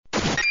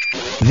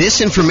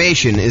This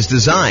information is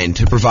designed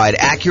to provide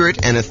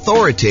accurate and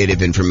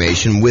authoritative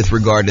information with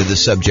regard to the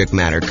subject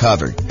matter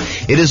covered.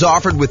 It is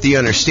offered with the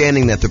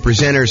understanding that the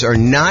presenters are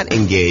not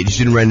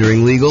engaged in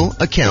rendering legal,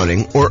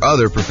 accounting, or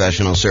other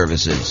professional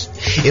services.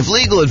 If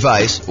legal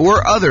advice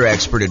or other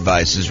expert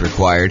advice is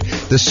required,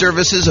 the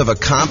services of a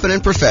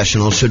competent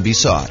professional should be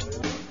sought.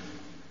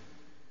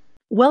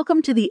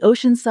 Welcome to the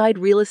Oceanside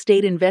Real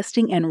Estate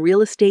Investing and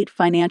Real Estate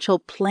Financial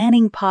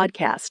Planning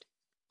Podcast.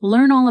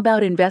 Learn all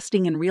about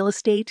investing in real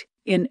estate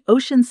in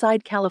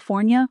Oceanside,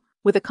 California,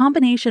 with a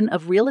combination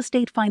of real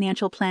estate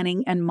financial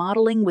planning and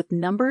modeling with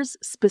numbers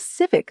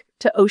specific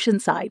to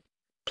Oceanside,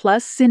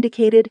 plus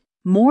syndicated,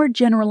 more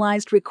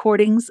generalized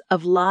recordings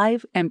of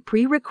live and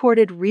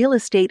pre-recorded real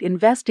estate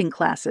investing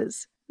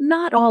classes,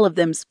 not all of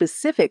them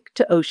specific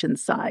to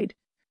Oceanside.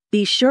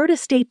 Be sure to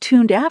stay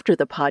tuned after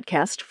the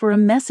podcast for a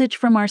message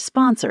from our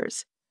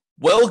sponsors.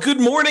 Well,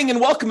 good morning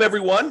and welcome,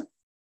 everyone.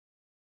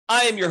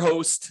 I am your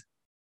host,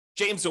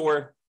 James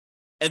Orr,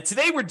 and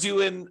today we're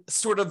doing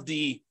sort of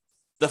the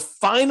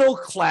final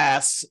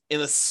class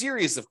in a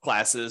series of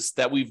classes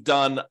that we've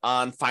done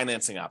on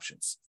financing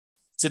options.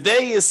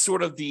 Today is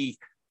sort of the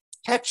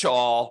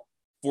catch-all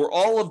for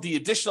all of the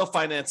additional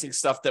financing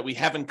stuff that we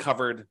haven't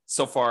covered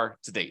so far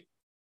to date.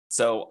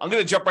 So I'm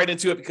going to jump right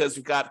into it because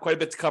we've got quite a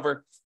bit to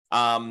cover,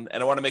 and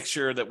I want to make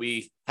sure that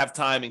we have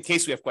time in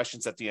case we have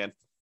questions at the end.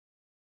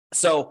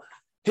 So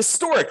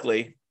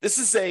historically, this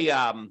is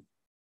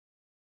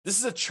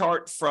a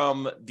chart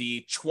from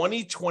the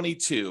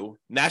 2022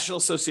 National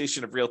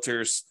Association of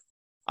Realtors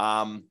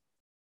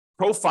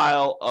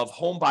profile of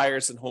home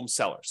buyers and home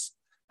sellers.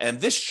 And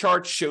this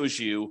chart shows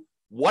you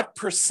what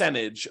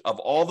percentage of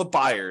all the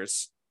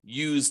buyers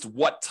used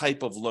what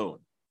type of loan.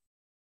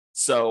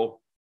 So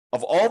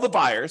of all the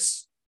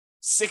buyers,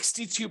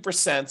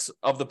 62%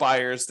 of the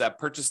buyers that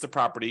purchased the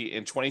property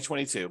in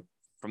 2022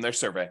 from their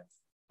survey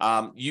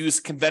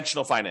used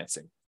conventional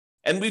financing.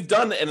 And we've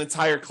done an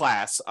entire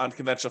class on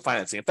conventional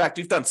financing. In fact,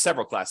 we've done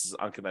several classes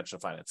on conventional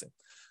financing.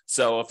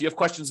 So if you have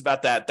questions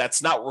about that,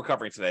 that's not what we're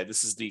covering today.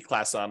 This is the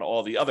class on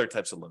all the other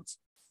types of loans.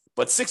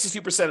 But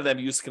 62% of them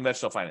use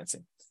conventional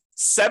financing.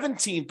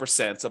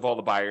 17% of all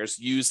the buyers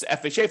used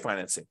FHA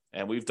financing.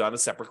 And we've done a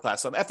separate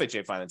class on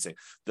FHA financing.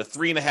 The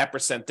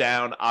 3.5%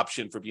 down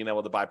option for being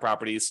able to buy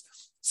properties,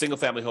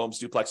 single-family homes,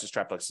 duplexes,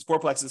 triplexes,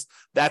 fourplexes,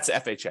 that's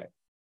FHA.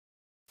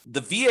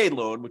 The VA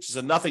loan, which is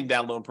a nothing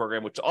down loan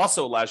program, which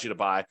also allows you to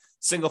buy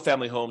single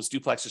family homes,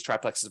 duplexes,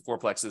 triplexes, and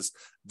fourplexes.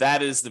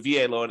 That is the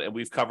VA loan. And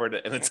we've covered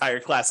an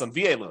entire class on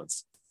VA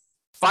loans.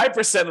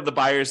 5% of the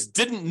buyers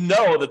didn't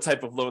know the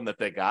type of loan that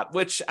they got,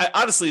 which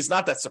honestly is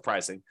not that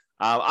surprising.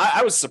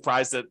 I was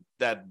surprised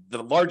that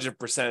the larger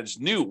percentage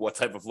knew what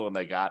type of loan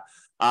they got.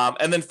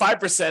 And then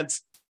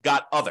 5%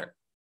 got other.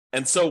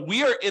 And so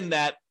we are in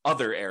that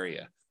other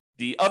area.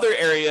 The other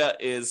area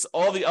is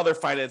all the other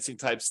financing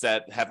types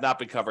that have not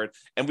been covered,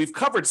 and we've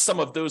covered some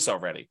of those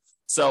already.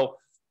 So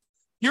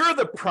here are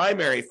the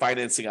primary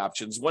financing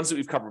options, ones that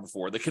we've covered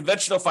before. The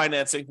conventional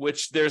financing,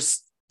 which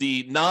there's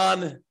the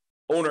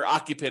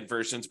non-owner-occupant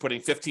versions,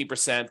 putting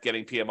 15%,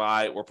 getting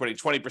PMI, or putting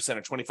 20%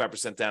 or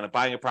 25% down and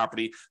buying a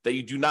property that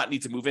you do not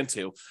need to move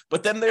into.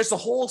 But then there's a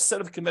whole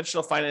set of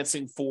conventional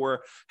financing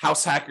for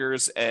house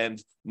hackers and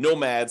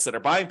nomads that are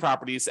buying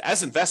properties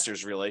as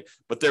investors, really,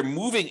 but they're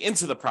moving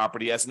into the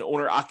property as an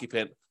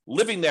owner-occupant,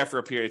 living there for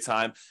a period of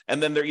time,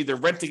 and then they're either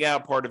renting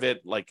out part of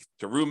it, like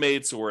to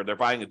roommates, or they're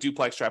buying a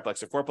duplex,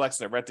 triplex, or fourplex,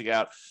 and they're renting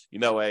out,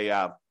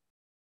 a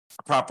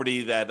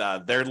property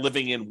that they're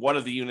living in one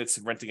of the units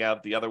and renting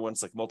out the other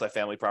ones, like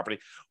multifamily property,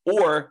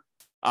 or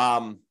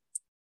I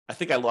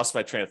think I lost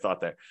my train of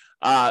thought there,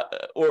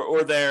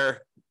 or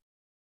they're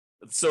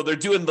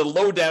doing the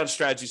low down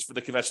strategies for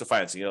the conventional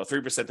financing,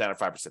 3% down or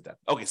 5% down.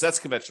 Okay, so that's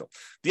conventional.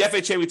 The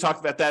FHA, we talked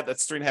about that.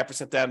 That's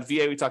 3.5% down.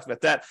 VA, we talked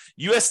about that.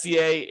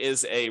 USDA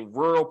is a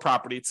rural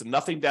property. It's a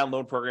nothing down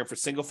loan program for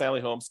single family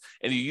homes,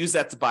 and you use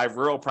that to buy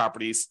rural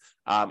properties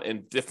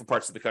in different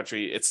parts of the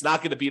country. It's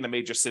not going to be in a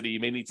major city. You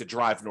may need to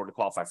drive in order to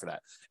qualify for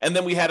that. And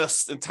then we had an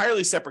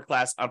entirely separate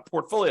class on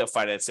portfolio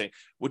financing,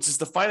 which is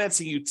the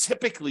financing you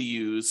typically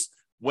use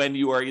when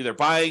you are either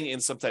buying in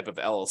some type of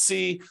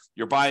LLC,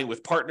 you're buying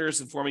with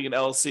partners and forming an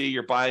LLC,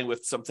 you're buying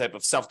with some type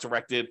of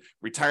self-directed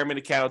retirement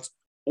account,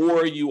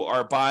 or you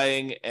are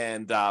buying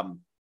and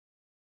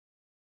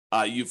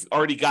you've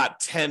already got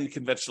 10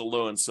 conventional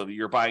loans, so that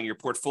you're buying your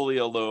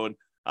portfolio loan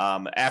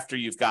after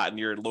you've gotten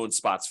your loan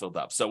spots filled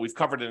up. So we've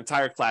covered an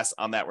entire class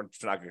on that. We're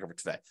not going to cover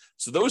today.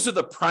 So those are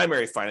the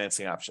primary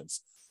financing options.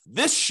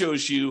 This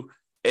shows you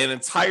an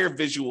entire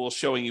visual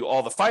showing you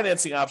all the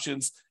financing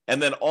options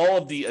and then all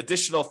of the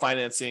additional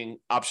financing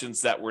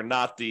options that were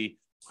not the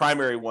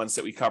primary ones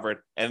that we covered.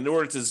 And in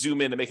order to zoom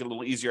in and make it a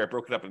little easier, I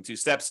broke it up in 2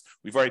 steps.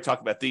 We've already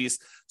talked about these.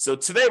 So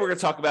today we're going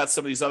to talk about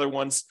some of these other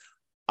ones.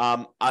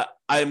 I'm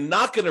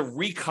not going to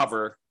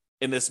recover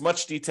in as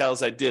much detail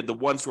as I did the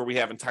ones where we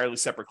have entirely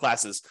separate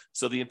classes.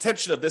 So the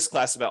intention of this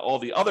class about all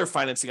the other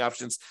financing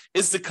options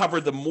is to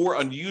cover the more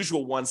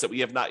unusual ones that we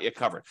have not yet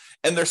covered.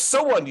 And they're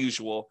so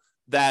unusual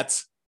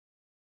that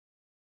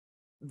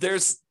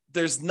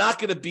there's not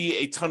going to be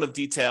a ton of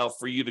detail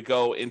for you to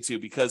go into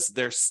because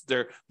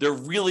they're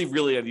really,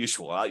 really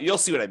unusual. You'll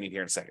see what I mean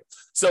here in a second.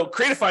 So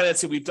creative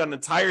financing, we've done an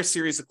entire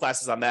series of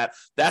classes on that.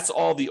 That's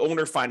all the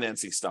owner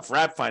financing stuff,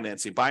 wrap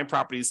financing, buying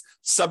properties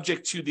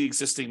subject to the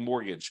existing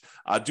mortgage,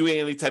 doing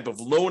any type of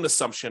loan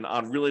assumption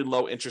on really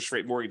low interest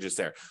rate mortgages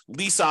there,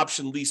 lease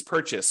option, lease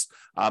purchase,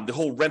 the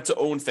whole rent to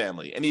own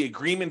family, any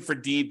agreement for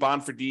deed,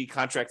 bond for deed,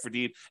 contract for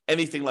deed,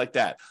 anything like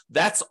that.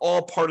 That's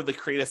all part of the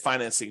creative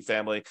financing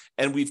family.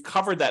 And we've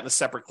covered that in a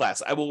separate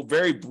class. I will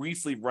very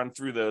briefly run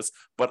through those,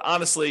 but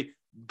honestly,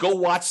 go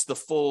watch the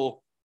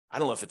full, I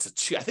don't know if it's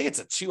I think it's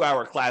a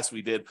 2-hour class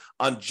we did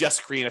on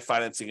just creative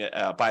financing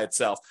by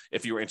itself,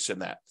 if you were interested in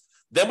that.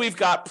 Then we've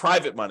got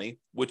private money,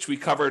 which we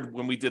covered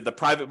when we did the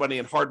private money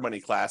and hard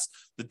money class.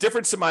 The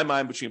difference in my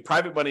mind between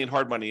private money and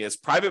hard money is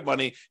private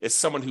money is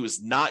someone who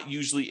is not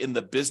usually in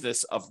the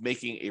business of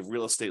making a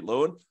real estate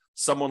loan.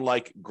 Someone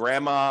like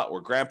grandma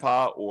or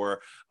grandpa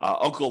or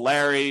Uncle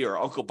Larry or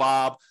Uncle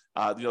Bob,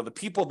 the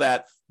people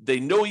that they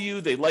know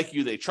you, they like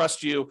you, they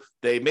trust you.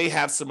 They may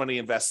have some money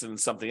invested in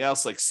something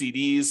else like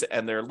CDs,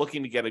 and they're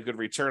looking to get a good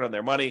return on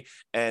their money.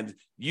 And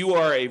you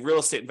are a real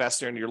estate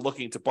investor and you're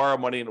looking to borrow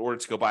money in order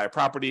to go buy a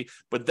property,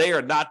 but they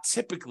are not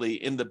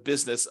typically in the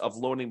business of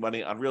loaning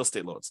money on real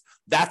estate loans.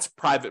 That's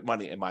private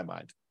money in my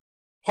mind.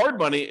 Hard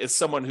money is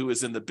someone who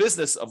is in the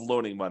business of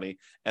loaning money,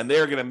 and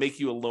they're going to make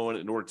you a loan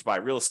in order to buy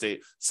real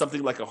estate,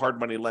 something like a hard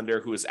money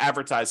lender who is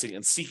advertising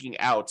and seeking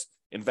out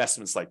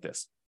investments like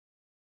this.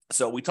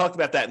 So we talked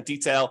about that in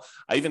detail.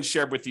 I even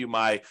shared with you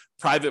my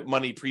private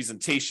money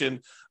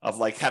presentation of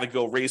like how to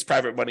go raise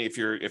private money if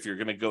you're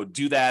going to go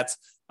do that.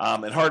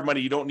 And hard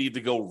money, you don't need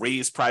to go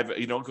raise private.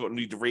 You don't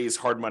need to raise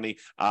hard money.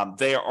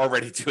 They are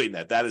already doing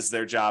that. That is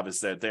their job,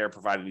 is that they're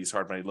providing these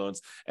hard money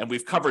loans. And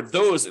we've covered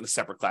those in a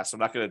separate class. So I'm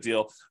not going to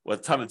deal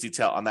with a ton of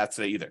detail on that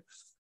today either.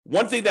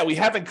 One thing that we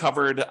haven't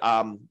covered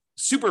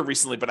super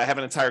recently, but I have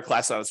an entire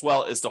class on as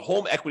well, is the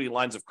home equity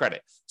lines of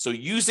credit. So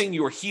using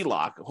your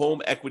HELOC,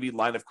 home equity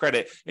line of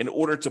credit, in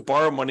order to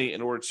borrow money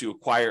in order to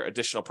acquire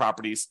additional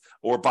properties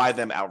or buy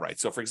them outright.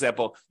 So for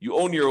example, you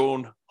own your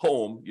own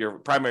home, your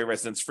primary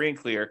residence free and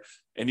clear,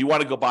 and you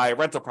want to go buy a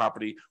rental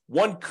property.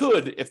 One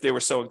could, if they were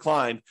so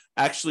inclined,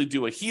 actually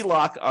do a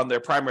HELOC on their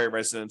primary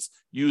residence,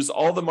 use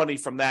all the money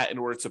from that in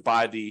order to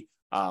buy the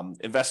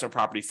investment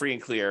property free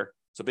and clear.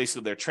 So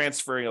basically, they're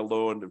transferring a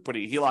loan, they're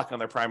putting a HELOC on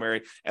their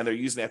primary, and they're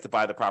using that to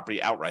buy the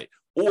property outright.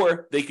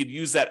 Or they could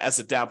use that as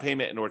a down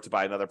payment in order to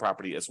buy another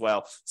property as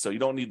well. So you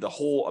don't need the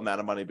whole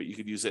amount of money, but you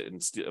could use it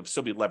and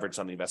still be leveraged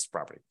on the invested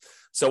property.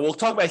 So we'll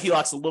talk about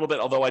HELOCs a little bit,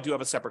 although I do have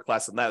a separate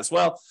class on that as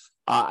well.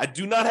 I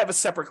do not have a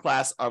separate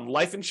class on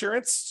life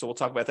insurance, so we'll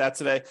talk about that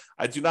today.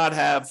 I do not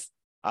have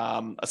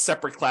a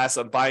separate class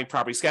on buying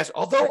properties cash,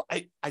 although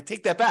I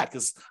take that back,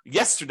 because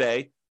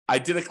yesterday I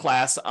did a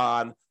class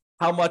on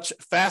how much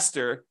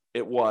faster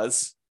it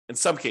was, in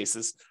some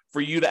cases, for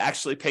you to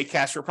actually pay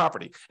cash for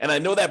property. And I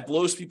know that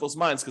blows people's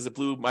minds because it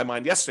blew my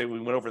mind yesterday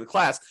when we went over the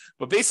class.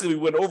 But basically,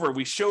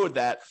 we showed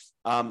that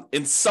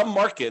in some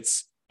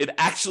markets, it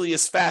actually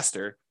is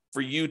faster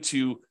for you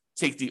to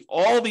take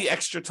all the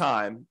extra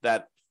time,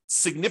 that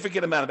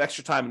significant amount of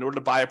extra time in order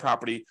to buy a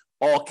property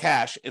all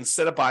cash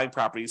instead of buying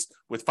properties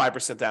with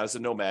 5% down as a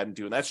nomad and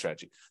doing that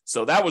strategy.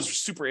 So that was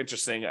super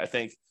interesting, I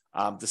think,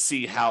 to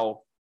see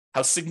how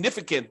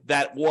significant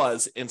that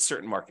was in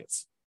certain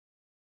markets.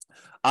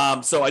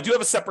 So I do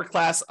have a separate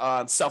class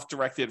on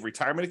self-directed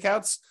retirement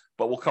accounts,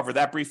 but we'll cover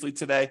that briefly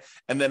today.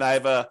 And then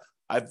I've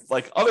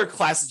like other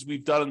classes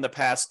we've done in the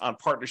past on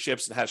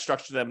partnerships and how to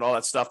structure them and all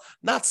that stuff,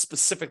 not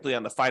specifically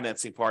on the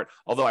financing part,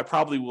 although I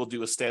probably will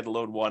do a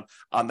standalone one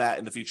on that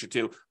in the future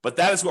too. But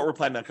that is what we're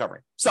planning on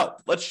covering. So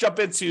let's jump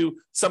into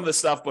some of the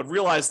stuff, but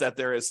realize that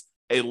there is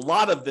a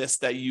lot of this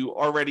that you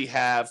already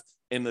have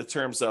in the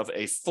terms of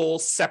a full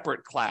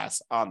separate class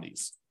on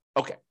these.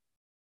 Okay.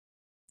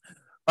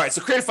 All right,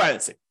 so creative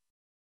financing.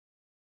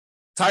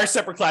 Entire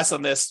separate class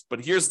on this,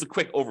 but here's the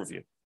quick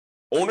overview.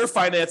 Owner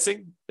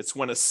financing, it's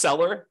when a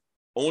seller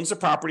owns a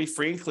property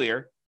free and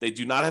clear, they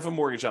do not have a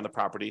mortgage on the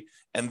property,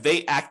 and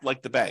they act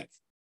like the bank.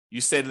 You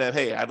say to them,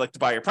 hey, I'd like to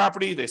buy your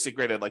property. They say,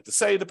 great, I'd like to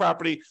sell you the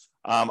property.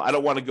 I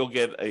don't want to go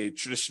get a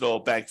traditional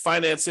bank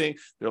financing.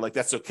 They're like,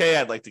 that's okay.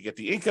 I'd like to get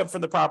the income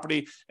from the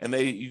property. And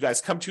you guys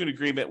come to an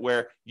agreement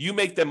where you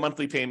make them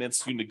monthly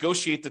payments, you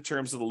negotiate the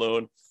terms of the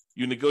loan,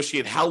 you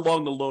negotiate how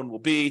long the loan will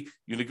be,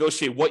 you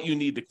negotiate what you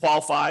need to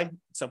qualify. In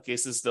some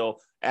cases, they'll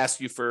ask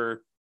you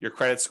for your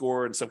credit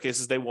score. In some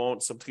cases, they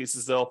won't. Some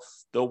cases, they'll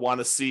want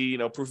to see,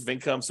 proof of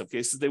income. Some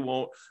cases, they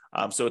won't.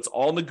 So it's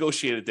all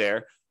negotiated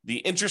there. The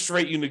interest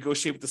rate you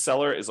negotiate with the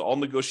seller is all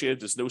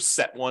negotiated. There's no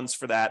set ones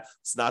for that.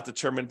 It's not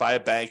determined by a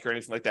bank or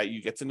anything like that.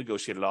 You get to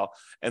negotiate it all.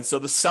 And so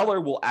the seller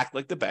will act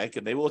like the bank,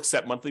 and they will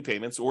accept monthly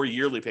payments or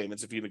yearly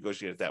payments if you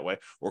negotiate it that way,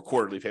 or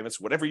quarterly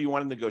payments, whatever you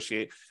want to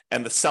negotiate.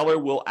 And the seller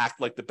will act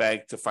like the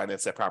bank to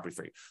finance that property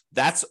for you.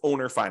 That's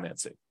owner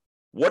financing.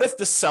 What if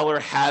the seller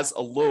has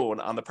a loan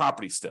on the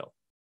property still?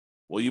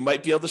 Well, you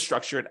might be able to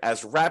structure it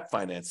as wrap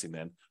financing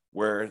then,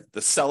 where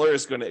the seller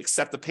is going to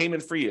accept the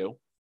payment for you,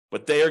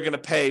 but they are going to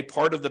pay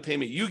part of the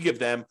payment you give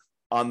them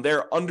on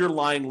their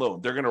underlying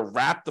loan. They're going to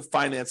wrap the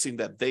financing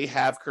that they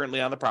have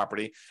currently on the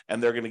property,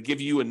 and they're going to give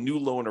you a new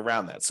loan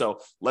around that. So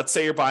let's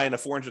say you're buying a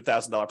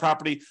 $400,000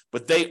 property,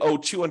 but they owe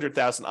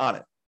 $200,000 on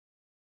it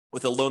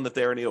with a loan that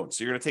they already own.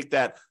 So you're going to take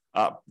that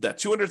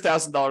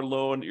 $200,000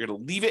 loan, you're going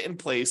to leave it in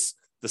place.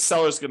 The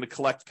seller is going to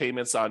collect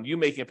payments on you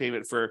making a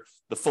payment for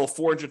the full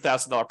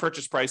 $400,000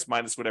 purchase price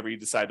minus whatever you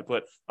decide to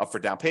put up for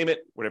down payment,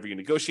 whatever you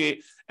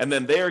negotiate. And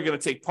then they are going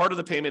to take part of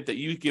the payment that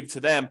you give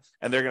to them,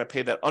 and they're going to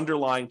pay that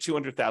underlying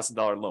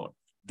 $200,000 loan.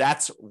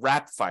 That's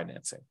wrap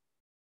financing.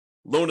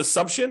 Loan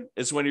assumption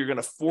is when you're going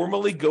to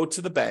formally go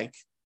to the bank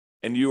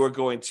and you are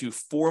going to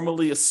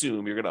formally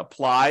assume, you're going to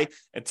apply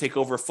and take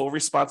over full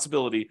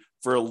responsibility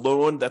for a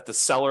loan that the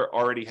seller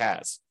already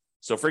has.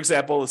 So, for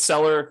example, the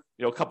seller,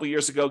 a couple of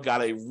years ago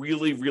got a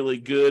really, really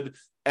good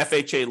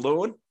FHA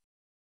loan,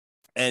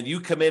 and you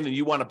come in and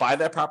you want to buy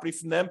that property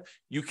from them.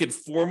 You can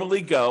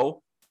formally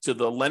go to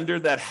the lender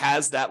that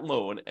has that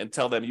loan and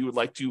tell them you would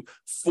like to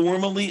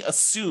formally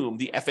assume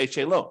the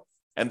FHA loan.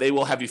 And they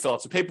will have you fill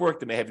out some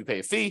paperwork. They may have you pay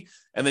a fee,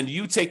 and then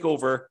you take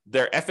over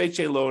their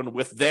FHA loan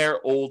with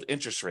their old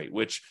interest rate,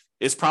 which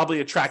is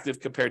probably attractive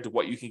compared to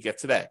what you can get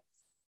today.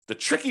 The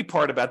tricky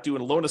part about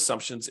doing loan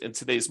assumptions in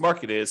today's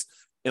market is,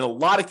 in a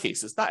lot of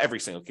cases, not every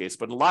single case,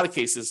 but in a lot of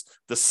cases,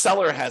 the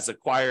seller has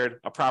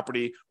acquired a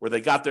property where they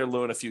got their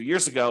loan a few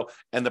years ago,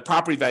 and the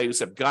property values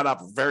have gone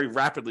up very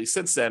rapidly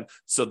since then.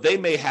 So they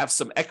may have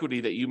some equity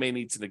that you may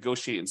need to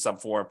negotiate in some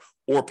form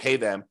or pay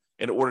them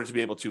in order to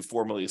be able to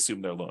formally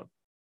assume their loan.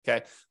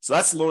 Okay, so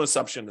that's the loan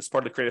assumption. That's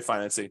part of the creative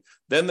financing.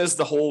 Then there's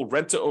the whole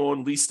rent to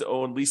own, lease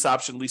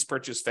option, lease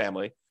purchase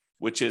family,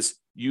 which is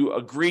you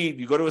agree,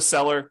 you go to a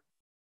seller.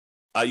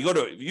 You go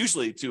to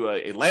usually to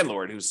a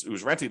landlord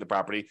who's renting the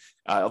property,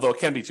 although it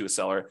can be to a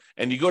seller,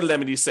 and you go to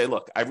them and you say,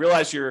 look, I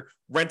realize you're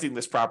renting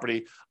this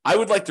property. I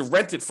would like to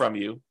rent it from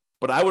you,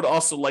 but I would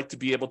also like to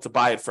be able to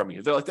buy it from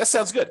you. They're like, that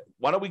sounds good.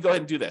 Why don't we go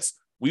ahead and do this?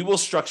 We will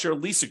structure a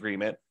lease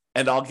agreement,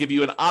 and I'll give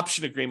you an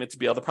option agreement to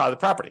be able to buy the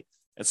property.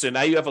 And so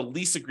now you have a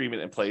lease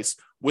agreement in place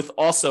with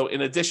also,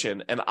 in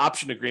addition, an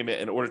option agreement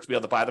in order to be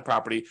able to buy the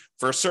property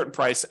for a certain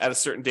price at a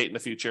certain date in the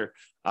future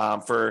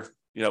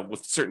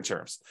with certain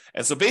terms.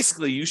 And so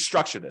basically you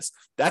structure this.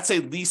 That's a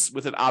lease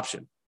with an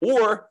option.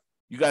 Or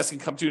you guys can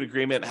come to an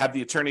agreement, have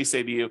the attorney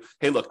say to you,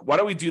 hey, look, why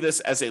don't we do this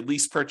as a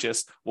lease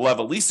purchase? We'll have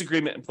a lease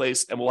agreement in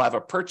place, and we'll have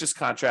a purchase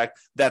contract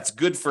that's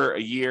good for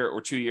a year or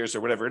 2 years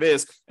or whatever it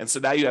is. And so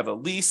now you have a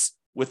lease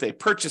with a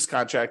purchase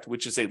contract,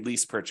 which is a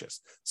lease purchase.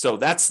 So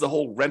that's the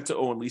whole rent to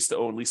own, lease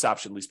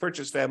option, lease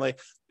purchase family,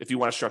 if you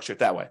want to structure it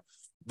that way.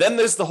 Then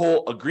there's the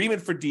whole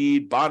agreement for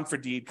deed, bond for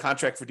deed,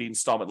 contract for deed,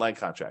 installment line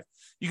contract.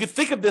 You could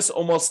think of this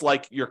almost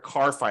like your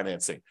car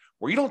financing,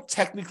 where you don't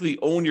technically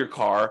own your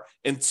car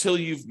until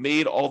you've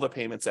made all the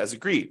payments as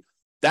agreed.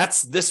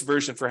 That's this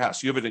version for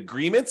house. You have an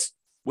agreement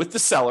with the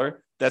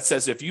seller that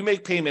says if you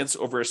make payments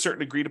over a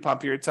certain agreed upon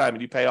period of time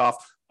and you pay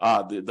off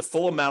the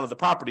full amount of the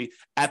property,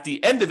 at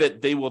the end of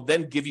it, they will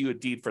then give you a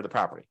deed for the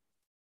property.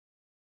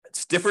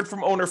 It's different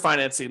from owner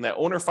financing. That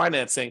owner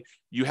financing,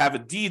 you have a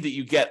deed that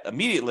you get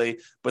immediately,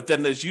 but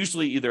then there's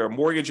usually either a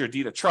mortgage or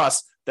deed of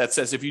trust that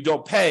says if you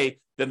don't pay,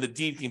 then the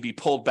deed can be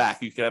pulled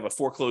back. You can have a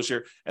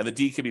foreclosure and the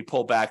deed can be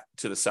pulled back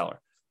to the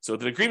seller. So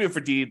with an agreement for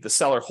deed, the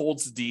seller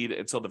holds the deed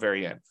until the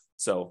very end.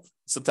 So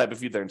some type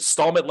of either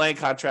installment land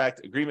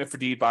contract, agreement for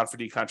deed, bond for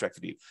deed, contract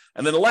for deed.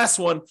 And then the last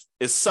one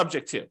is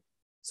subject to.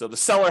 So the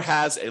seller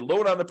has a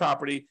loan on the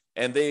property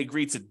and they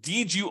agree to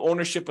deed you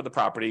ownership of the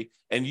property,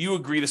 and you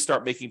agree to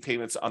start making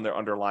payments on their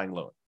underlying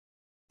loan.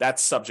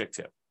 That's subject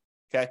to.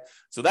 Okay.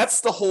 So that's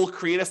the whole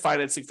creative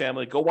financing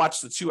family. Go watch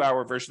the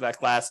 2-hour version of that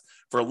class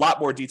for a lot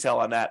more detail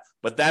on that.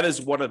 But that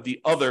is one of the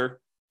other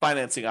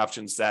financing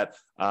options that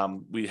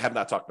we have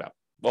not talked about.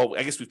 Well,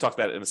 I guess we've talked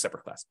about it in a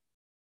separate class.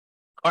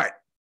 All right.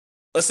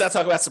 Let's now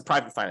talk about some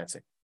private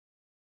financing.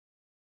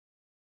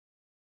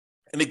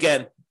 And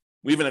again,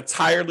 we have an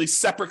entirely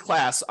separate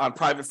class on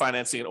private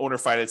financing and owner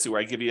financing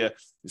where I give you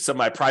some of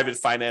my private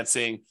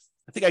financing.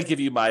 I think I give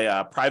you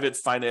my private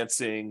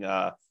financing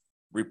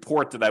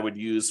report that I would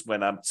use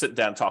when I'm sitting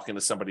down talking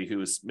to somebody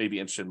who is maybe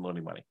interested in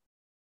loaning money.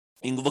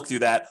 You can look through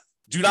that.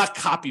 Do not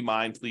copy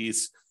mine,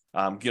 please.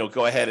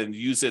 Go ahead and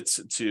use it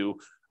to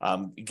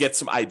get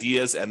some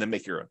ideas and then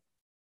make your own.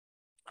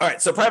 All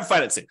right, so private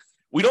financing.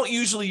 We don't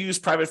usually use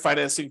private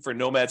financing for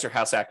nomads or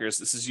house hackers.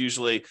 This is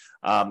usually,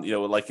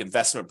 like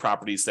investment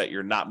properties that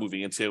you're not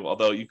moving into,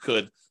 although you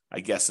could,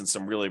 I guess, in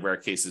some really rare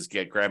cases,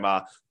 get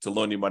grandma to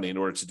loan you money in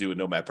order to do a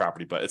nomad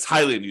property, but it's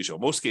highly unusual.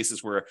 Most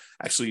cases, we're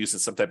actually using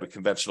some type of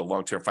conventional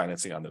long-term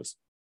financing on those.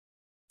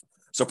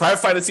 So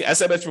private financing,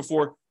 as I mentioned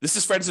before, this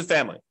is friends and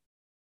family.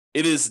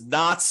 It is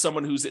not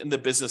someone who's in the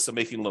business of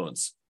making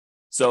loans.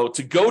 So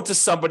to go to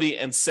somebody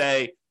and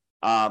say,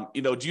 do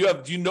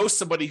you know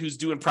somebody who's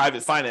doing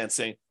private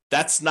financing?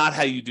 That's not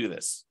how you do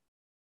this.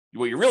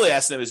 What you're really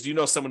asking them is, do you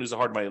know someone who's a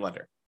hard money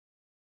lender?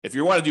 If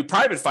you want to do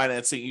private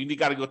financing, you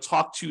got to go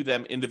talk to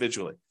them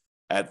individually.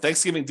 At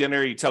Thanksgiving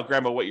dinner, you tell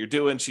grandma what you're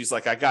doing. She's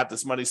like, I got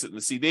this money sitting in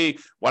the CD.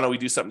 Why don't we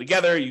do something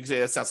together? You can say,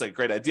 that sounds like a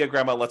great idea,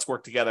 grandma. Let's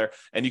work together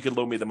and you can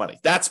loan me the money.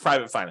 That's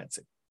private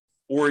financing.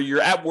 Or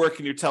you're at work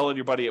and you're telling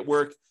your buddy at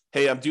work,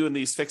 hey, I'm doing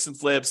these fix and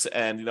flips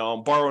and,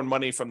 I'm borrowing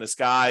money from this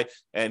guy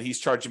and he's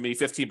charging me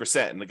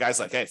 15%. And the guy's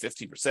like, hey,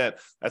 15%,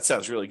 that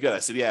sounds really good. I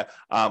said, yeah.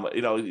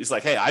 He's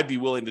like, hey, I'd be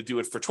willing to do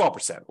it for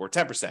 12% or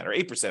 10% or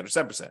 8%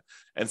 or 7%.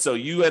 And so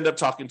you end up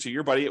talking to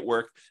your buddy at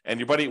work, and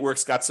your buddy at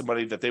work's got some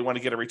money that they want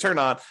to get a return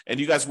on. And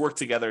you guys work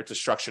together to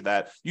structure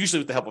that,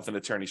 usually with the help of an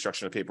attorney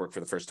structuring the paperwork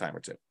for the first time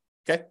or two.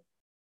 Okay.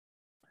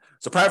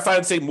 So private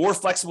financing, more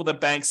flexible than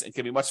banks and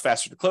can be much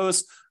faster to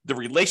close. The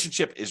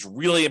relationship is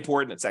really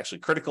important. It's actually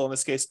critical in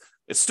this case.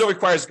 It still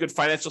requires a good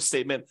financial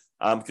statement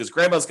because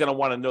grandma's going to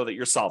want to know that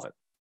you're solvent,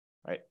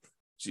 right?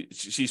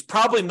 She's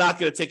probably not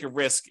going to take a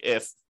risk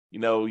if,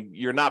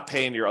 you're not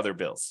paying your other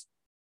bills.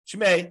 She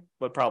may,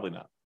 but probably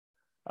not.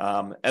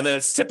 And then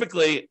it's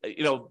typically,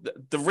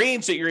 the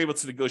range that you're able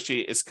to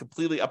negotiate is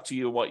completely up to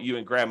you, what you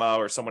and grandma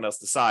or someone else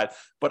decide.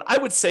 But I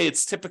would say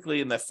it's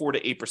typically in the 4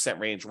 to 8%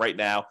 range right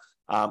now.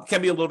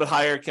 Can be a little bit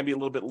higher, can be a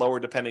little bit lower,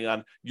 depending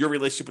on your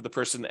relationship with the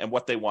person and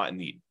what they want and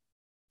need.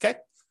 Okay,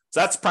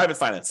 so that's private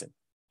financing.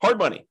 Hard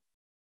money,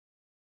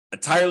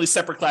 entirely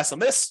separate class on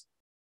this.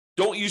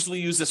 Don't usually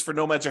use this for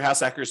nomads or house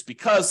hackers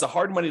because the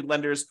hard money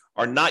lenders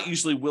are not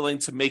usually willing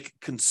to make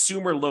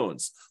consumer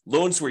loans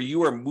where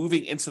you are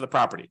moving into the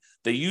property.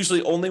 They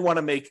usually only want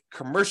to make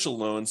commercial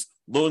loans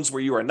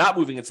where you are not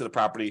moving into the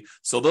property.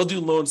 So they'll do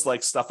loans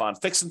like stuff on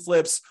fix and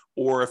flips,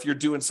 or if you're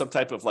doing some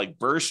type of like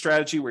BRRRR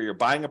strategy where you're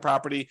buying a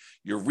property,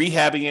 you're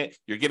rehabbing it,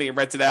 you're getting it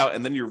rented out,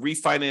 and then you're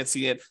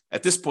refinancing it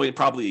at this point,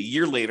 probably a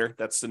year later.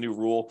 That's the new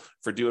rule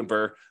for doing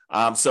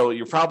BRRRR. So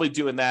you're probably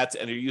doing that,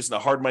 and you're using a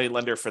hard money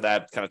lender for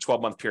that kind of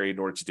 12-month period in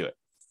order to do it.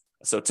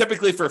 So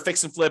typically for a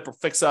fix and flip or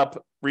fix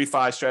up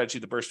refi strategy,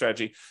 the BRRRR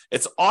strategy,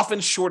 it's often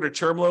shorter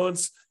term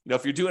loans.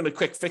 If you're doing a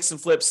quick fix and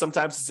flip,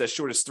 sometimes it's as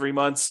short as 3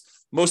 months.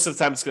 Most of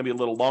the time, it's going to be a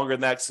little longer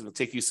than that because it'll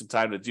take you some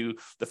time to do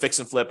the fix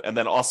and flip and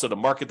then also to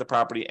market the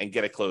property and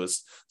get it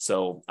closed.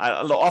 So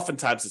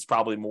oftentimes it's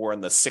probably more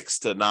in the 6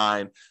 to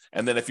 9.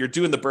 And then if you're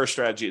doing the BRRRR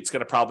strategy, it's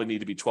going to probably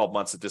need to be 12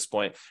 months at this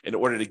point in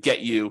order to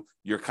get you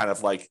your kind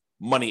of like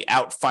money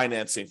out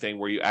financing thing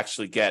where you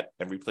actually get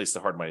and replace the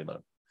hard money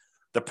loan.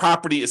 The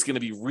property is going to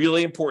be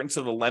really important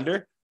to the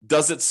lender.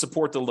 Does it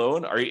support the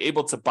loan? Are you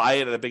able to buy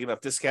it at a big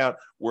enough discount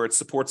where it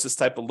supports this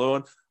type of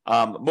loan?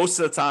 Most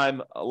of the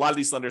time, a lot of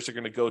these lenders are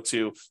going to go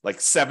to like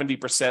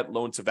 70%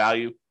 loan to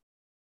value,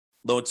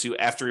 loan to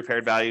after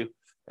repaired value.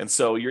 And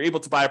so you're able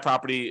to buy a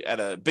property at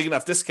a big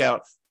enough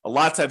discount. A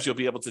lot of times you'll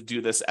be able to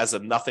do this as a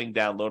nothing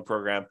down loan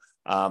program.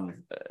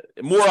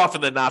 More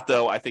often than not,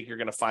 though, I think you're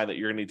going to find that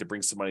you're going to need to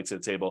bring some money to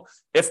the table,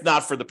 if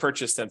not for the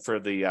purchase, then for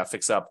the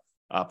fix up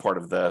part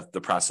of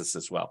the process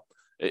as well.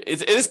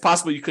 It is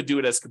possible you could do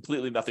it as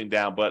completely nothing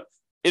down, but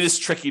it is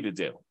tricky to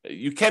do.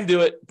 You can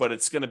do it, but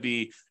it's going to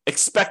be,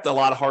 expect a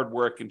lot of hard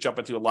work and jump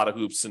into a lot of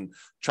hoops and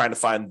trying to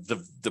find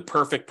the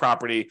perfect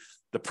property,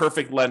 the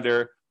perfect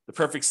lender, the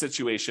perfect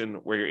situation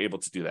where you're able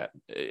to do that.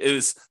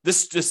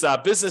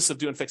 Business of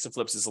doing fix and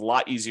flips is a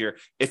lot easier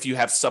if you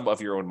have some of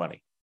your own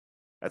money.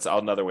 That's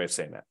another way of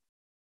saying that.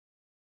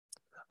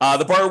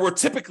 The borrower will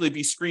typically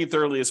be screened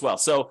thoroughly as well.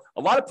 So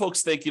a lot of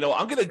folks think,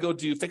 I'm going to go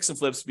do fix and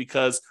flips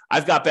because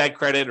I've got bad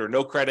credit or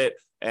no credit.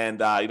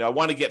 And, I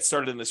want to get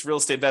started in this real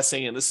estate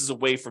investing. And this is a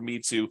way for me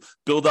to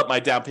build up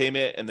my down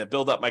payment and then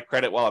build up my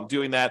credit while I'm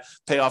doing that,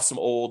 pay off some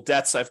old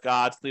debts I've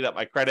got, clean up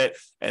my credit,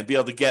 and be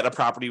able to get a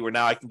property where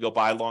now I can go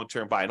buy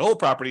long-term buy and hold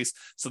properties.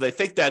 So they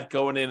think that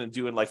going in and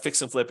doing like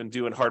fix and flip and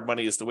doing hard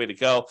money is the way to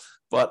go.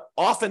 But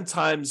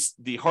oftentimes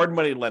the hard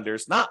money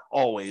lenders, not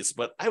always,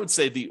 but I would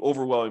say the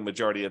overwhelming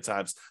majority of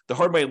times, the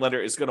hard money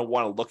lender is going to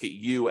want to look at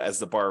you as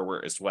the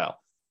borrower as well.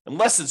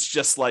 Unless it's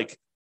just like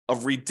a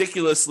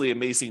ridiculously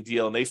amazing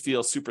deal and they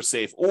feel super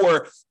safe,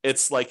 or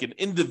it's like an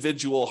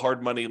individual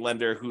hard money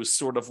lender who's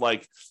sort of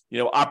like,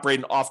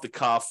 operating off the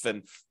cuff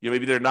and,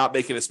 maybe they're not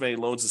making as many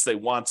loans as they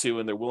want to,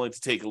 and they're willing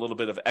to take a little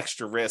bit of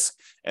extra risk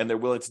and they're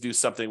willing to do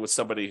something with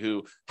somebody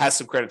who has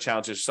some credit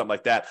challenges or something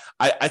like that.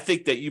 I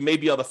think that you may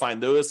be able to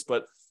find those,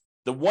 but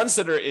the ones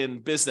that are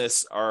in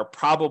business are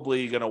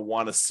probably going to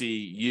want to see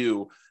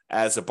you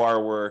as a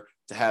borrower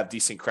to have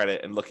decent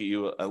credit and look at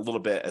you a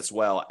little bit as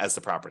well as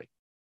the property.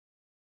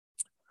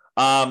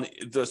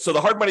 So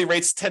the hard money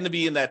rates tend to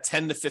be in that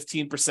 10 to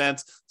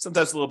 15%,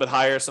 sometimes a little bit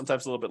higher,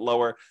 sometimes a little bit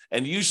lower,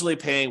 and usually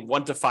paying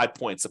 1 to 5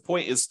 points. A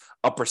point is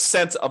a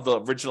percent of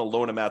the original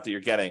loan amount that you're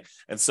getting.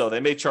 And so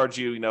they may charge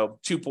you,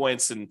 2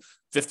 points and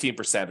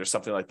 15% or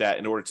something like that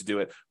in order to do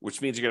it,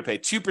 which means you're going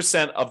to pay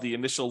 2% of the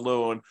initial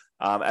loan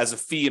as a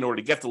fee in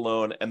order to get the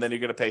loan. And then you're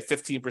going to pay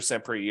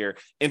 15% per year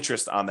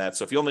interest on that.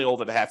 So if you only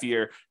hold it a half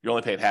year, you're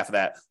only paying half of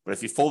that. But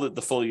if you fold it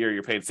the full year,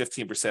 you're paying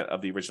 15%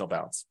 of the original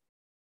balance.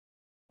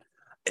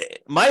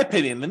 My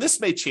opinion, and this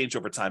may change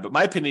over time, but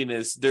my opinion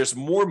is there's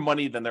more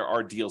money than there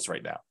are deals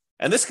right now.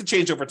 And this could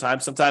change over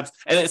time sometimes.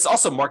 And it's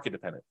also market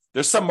dependent.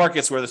 There's some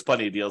markets where there's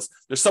plenty of deals.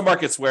 There's some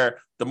markets where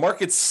the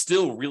market's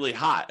still really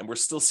hot and we're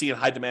still seeing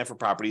high demand for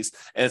properties.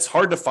 And it's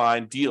hard to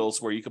find deals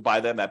where you could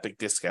buy them at big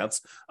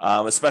discounts,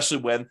 especially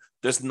when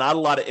there's not a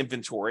lot of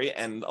inventory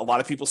and a lot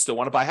of people still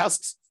want to buy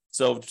houses.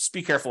 So just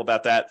be careful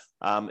about that.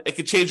 It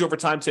could change over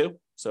time too.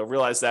 So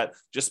realize that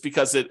just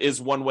because it is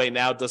one way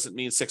now doesn't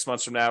mean 6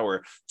 months from now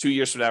or 2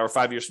 years from now or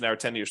 5 years from now or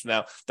 10 years from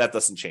now, that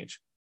doesn't change.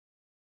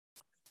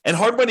 And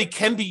hard money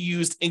can be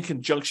used in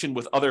conjunction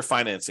with other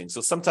financing. So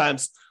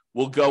sometimes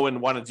we'll go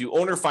and want to do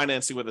owner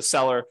financing with a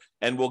seller,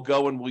 and we'll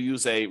go and we'll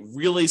use a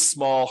really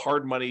small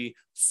hard money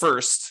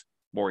first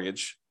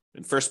mortgage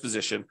in first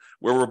position,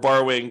 where we're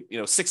borrowing,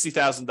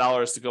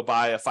 $60,000 to go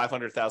buy a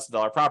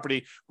 $500,000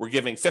 property. We're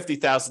giving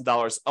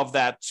 $50,000 of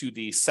that to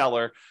the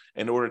seller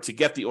in order to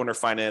get the owner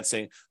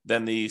financing.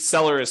 Then the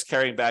seller is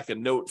carrying back a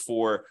note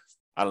for,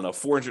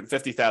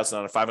 $450,000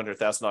 on a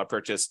 $500,000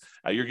 purchase.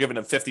 You're giving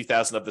them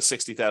 $50,000 of the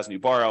 $60,000 you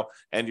borrow,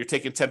 and you're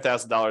taking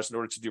 $10,000 in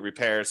order to do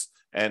repairs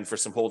and for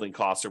some holding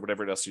costs or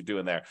whatever else you're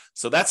doing there.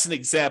 So that's an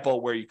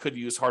example where you could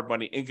use hard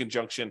money in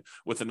conjunction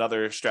with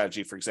another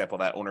strategy, for example,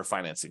 that owner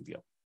financing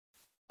deal.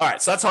 All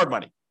right, so that's hard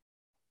money.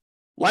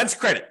 Lines of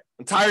credit,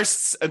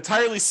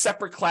 entirely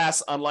separate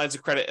class on lines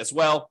of credit as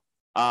well.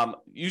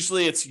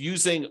 Usually it's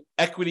using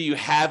equity you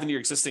have in your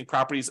existing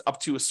properties up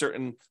to a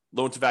certain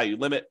loan-to-value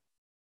limit.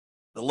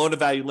 The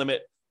loan-to-value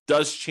limit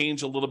does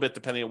change a little bit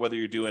depending on whether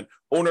you're doing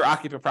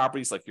owner-occupant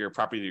properties, like your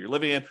property that you're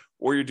living in,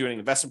 or you're doing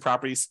investment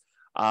properties.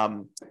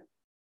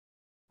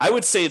 I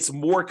would say it's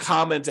more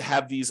common to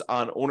have these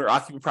on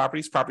owner-occupant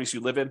properties you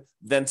live in,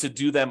 than to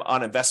do them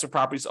on investment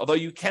properties, although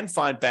you can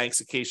find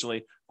banks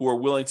occasionally who are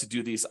willing to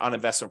do these on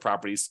investment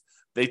properties.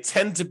 They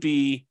tend to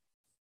be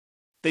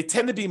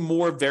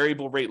more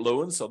variable rate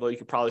loans, although you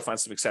could probably find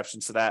some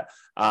exceptions to that.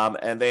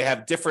 And they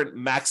have different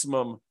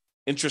maximum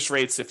interest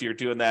rates if you're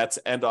doing that,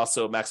 and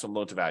also maximum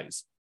loan to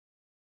values.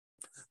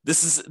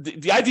 This is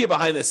the idea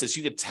behind this is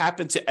you could tap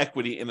into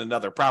equity in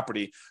another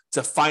property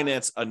to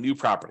finance a new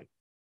property.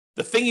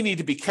 The thing you need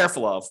to be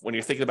careful of when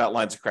you're thinking about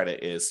lines of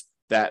credit is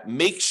that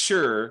make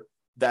sure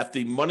that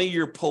the money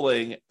you're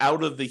pulling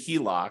out of the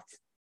HELOC,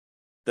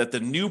 that the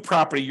new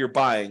property you're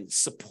buying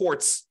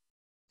supports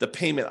the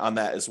payment on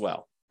that as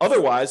well.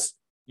 Otherwise,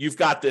 you've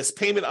got this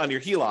payment on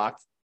your HELOC,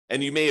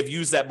 and you may have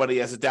used that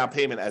money as a down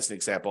payment, as an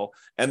example,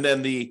 and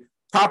then the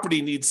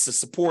property needs to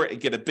support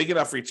and get a big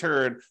enough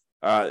return,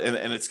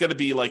 and it's going to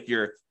be like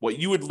what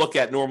you would look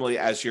at normally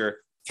as your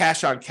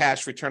cash on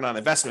cash return on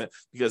investment,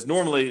 because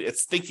normally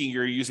it's thinking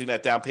you're using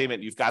that down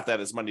payment, you've got that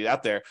as money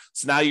out there.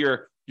 So now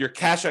your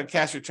cash on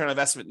cash return on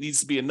investment needs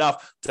to be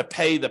enough to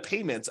pay the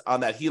payments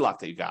on that HELOC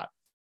that you got.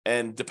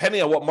 And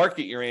depending on what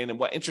market you're in and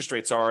what interest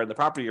rates are in the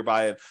property you're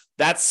buying,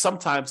 that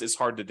sometimes is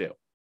hard to do.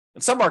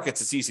 In some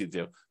markets, it's easy to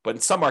do, but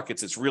in some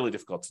markets, it's really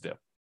difficult to do.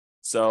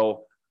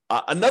 So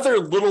another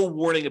little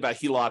warning about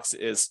HELOCs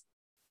is,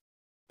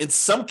 in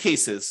some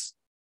cases,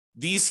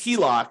 these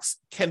HELOCs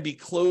can be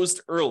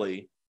closed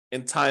early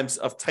in times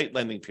of tight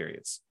lending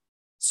periods.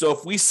 So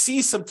if we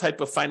see some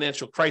type of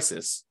financial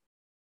crisis,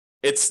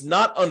 it's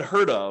not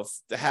unheard of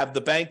to have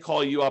the bank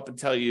call you up and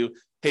tell you,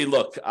 hey,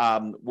 look,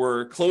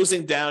 we're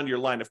closing down your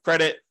line of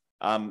credit.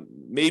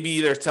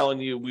 Maybe they're telling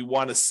you we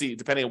want to see,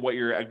 depending on what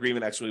your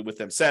agreement actually with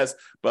them says,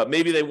 but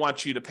maybe they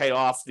want you to pay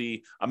off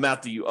the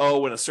amount that you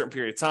owe in a certain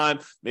period of time.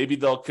 Maybe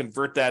they'll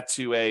convert that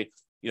to a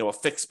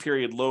fixed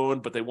period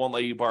loan, but they won't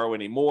let you borrow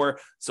anymore.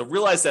 So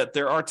realize that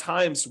there are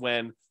times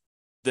when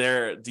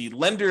the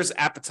lender's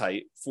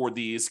appetite for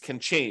these can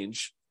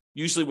change,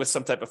 usually with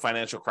some type of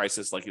financial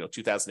crisis, like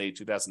 2008,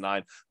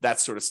 2009, that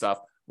sort of stuff,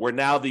 where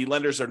now the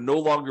lenders are no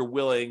longer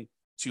willing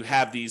to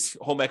have these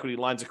home equity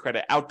lines of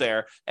credit out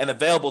there and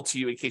available to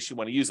you in case you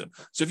want to use them.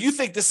 So if you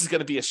think this is going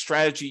to be a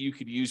strategy you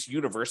could use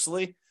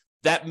universally,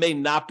 that may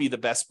not be the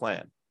best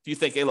plan. If you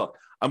think, hey, look,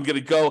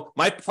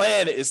 my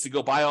plan is to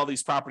go buy all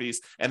these properties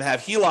and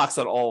have HELOCs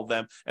on all of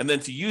them, and then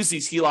to use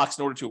these HELOCs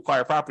in order to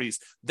acquire properties,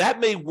 that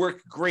may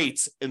work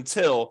great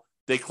until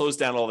they close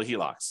down all the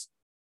HELOCs.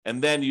 And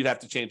then you'd have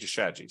to change your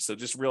strategy. So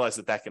just realize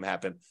that can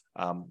happen,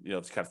 kind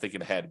of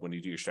thinking ahead when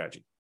you do your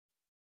strategy.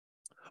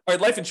 All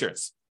right, life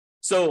insurance.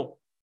 So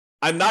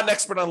I'm not an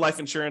expert on life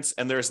insurance,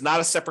 and there's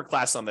not a separate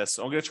class on this.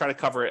 So I'm going to try to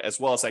cover it as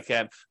well as I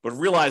can, but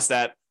realize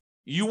that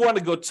you want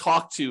to go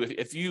talk to,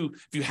 if you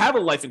have a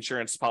life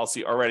insurance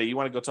policy already, you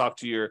want to go talk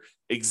to your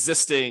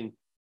existing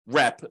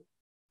rep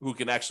who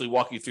can actually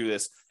walk you through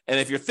this. And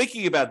if you're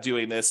thinking about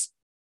doing this,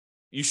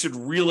 you should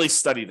really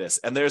study this.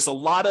 And there's a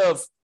lot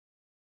of,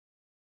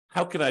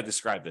 how can I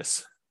describe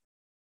this?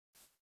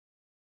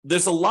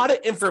 There's a lot of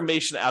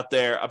information out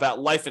there about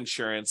life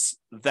insurance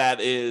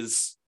that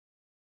is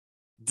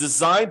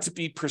designed to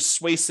be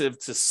persuasive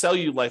to sell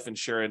you life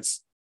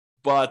insurance,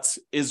 but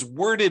is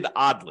worded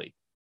oddly.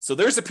 So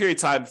there's a period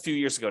of time a few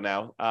years ago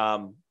now,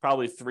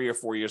 probably 3 or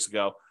 4 years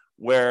ago,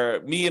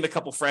 where me and a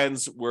couple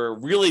friends were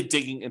really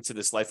digging into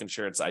this life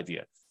insurance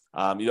idea.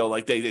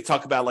 Like they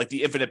talk about like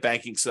the infinite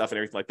banking stuff and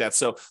everything like that.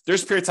 So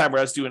there's a period of time where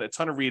I was doing a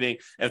ton of reading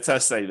and a ton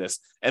of studying this.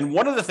 And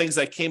one of the things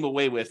I came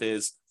away with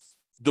is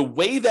the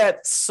way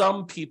that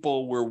some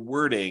people were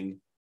wording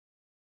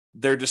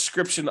their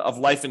description of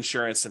life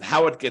insurance and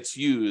how it gets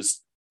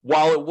used.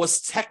 While it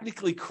was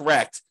technically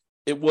correct,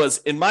 it was,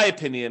 in my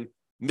opinion,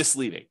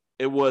 misleading.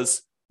 It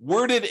was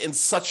worded in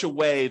such a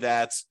way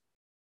that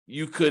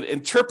you could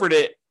interpret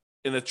it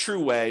in a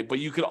true way, but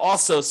you could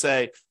also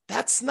say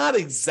that's not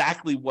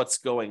exactly what's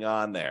going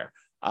on there.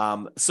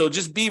 So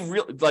just be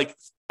real, like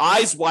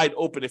eyes wide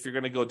open if you're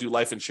going to go do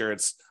life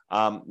insurance.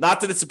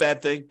 Not that it's a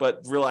bad thing,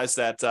 but realize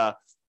that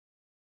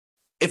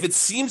if it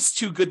seems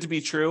too good to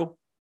be true,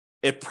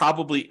 it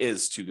probably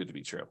is too good to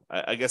be true.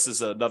 I guess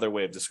is another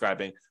way of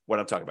describing what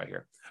I'm talking about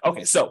here.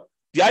 Okay, so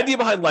the idea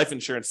behind life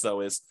insurance,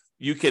 though, is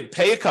you could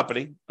pay a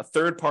company, a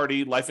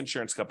third-party life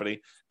insurance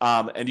company,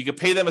 and you could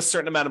pay them a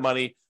certain amount of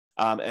money.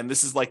 And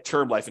this is like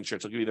term life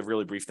insurance. I'll give you the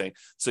really brief thing.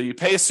 So you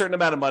pay a certain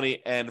amount of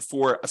money, and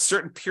for a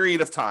certain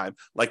period of time,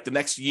 like the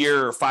next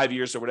year or 5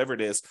 years or whatever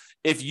it is,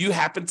 if you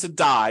happen to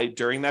die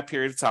during that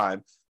period of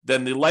time,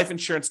 then the life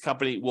insurance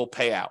company will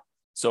pay out.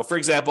 So, for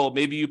example,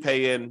 maybe you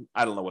pay in,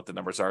 I don't know what the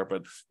numbers are,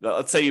 but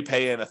let's say you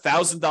pay in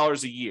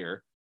 $1,000 a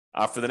year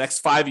for the next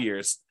 5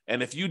 years.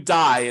 And if you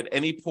die at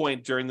any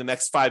point during the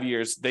next 5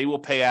 years, they will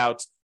pay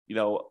out,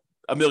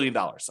 $1 million.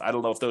 I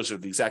don't know if those are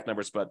the exact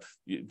numbers, but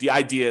the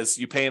idea is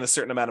you pay in a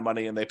certain amount of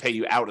money and they pay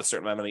you out a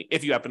certain amount of money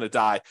if you happen to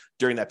die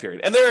during that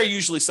period. And there are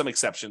usually some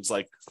exceptions,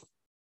 like,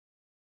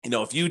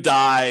 if you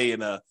die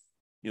in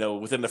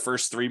within the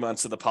first 3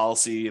 months of the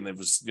policy and it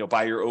was,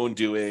 by your own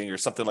doing or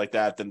something like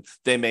that, then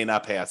they may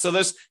not pay out. So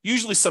there's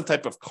usually some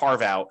type of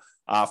carve out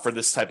for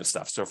this type of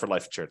stuff. So for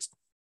life insurance.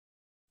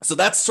 So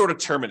that's sort of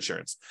term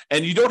insurance,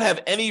 and you don't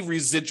have any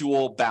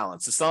residual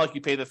balance. It's not like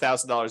you pay the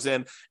 $1,000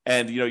 in,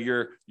 and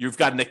you've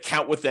got an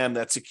account with them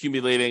that's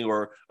accumulating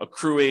or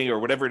accruing or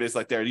whatever it is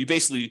like there. You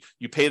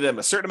pay them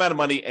a certain amount of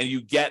money, and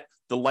you get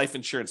the life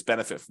insurance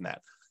benefit from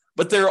that.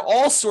 But there are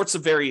all sorts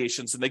of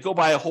variations, and they go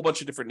by a whole bunch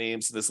of different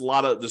names. There's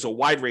a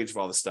wide range of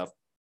all this stuff.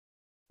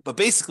 But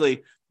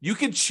basically, you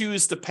can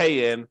choose to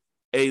pay in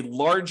a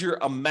larger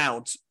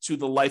amount to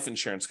the life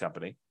insurance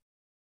company,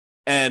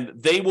 and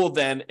they will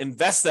then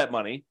invest that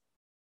money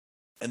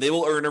and they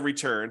will earn a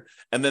return,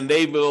 and then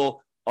they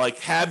will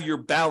have your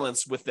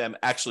balance with them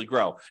actually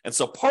grow. And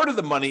so part of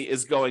the money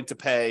is going to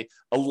pay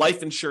a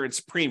life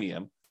insurance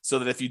premium so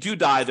that if you do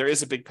die, there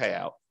is a big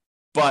payout.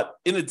 But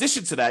in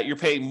addition to that, you're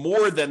paying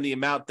more than the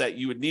amount that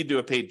you would need to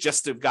have paid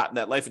just to have gotten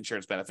that life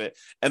insurance benefit.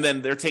 And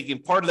then they're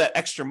taking part of that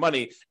extra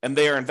money and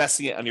they are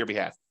investing it on your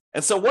behalf.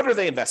 And so what are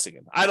they investing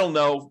in? I don't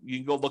know. You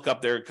can go look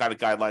up their kind of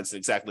guidelines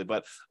exactly,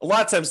 but a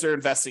lot of times they're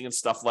investing in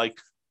stuff like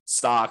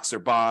stocks or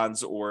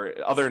bonds or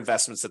other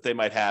investments that they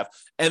might have.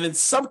 And in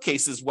some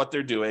cases, what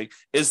they're doing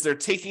is they're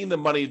taking the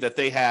money that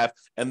they have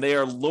and they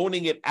are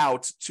loaning it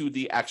out to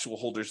the actual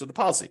holders of the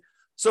policy.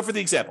 So for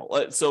the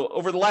example, so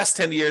over the last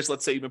 10 years,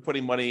 let's say you've been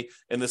putting money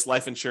in this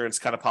life insurance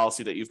kind of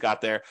policy that you've got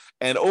there.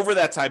 And over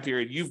that time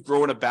period, you've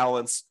grown a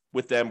balance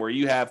with them where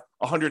you have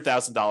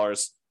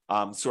 $100,000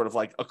 sort of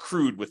like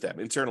accrued with them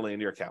internally in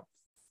your account.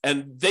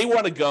 And they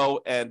want to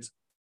go and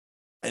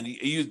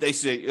they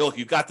say, look,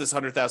 you've got this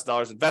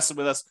 $100,000 invested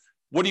with us.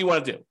 What do you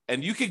want to do?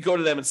 And you could go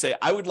to them and say,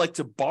 I would like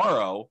to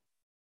borrow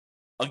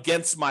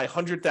against my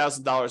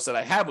 $100,000 that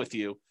I have with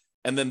you.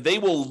 And then they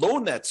will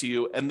loan that to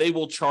you and they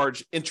will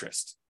charge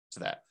interest to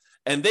that.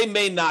 And they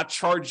may not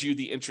charge you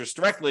the interest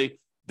directly.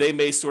 They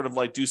may sort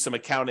of do some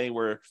accounting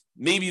where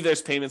maybe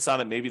there's payments on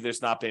it, maybe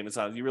there's not payments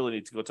on it. You really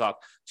need to go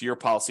talk to your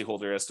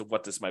policyholder as to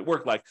what this might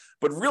work like.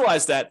 But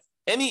realize that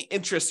any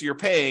interest you're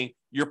paying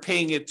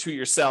it to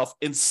yourself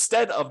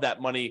instead of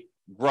that money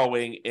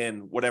growing in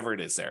whatever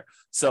it is there.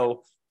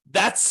 So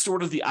that's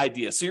sort of the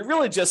idea. So you're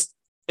really just,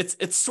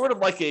 it's sort of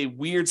like a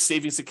weird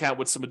savings account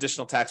with some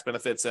additional tax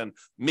benefits and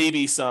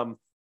maybe some,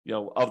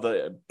 of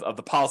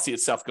the policy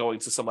itself going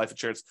to some life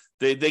insurance.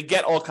 They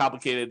get all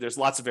complicated. There's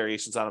lots of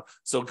variations on them.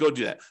 So go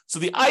do that. So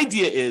the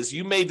idea is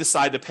you may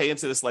decide to pay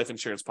into this life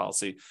insurance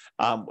policy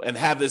and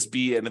have this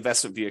be an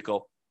investment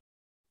vehicle.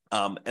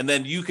 And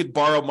then you could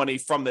borrow money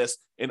from this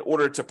in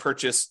order to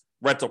purchase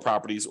rental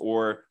properties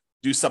or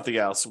do something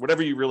else,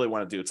 whatever you really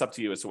want to do. It's up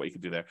to you as to what you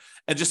can do there.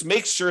 And just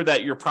make sure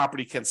that your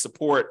property can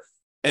support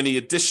any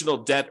additional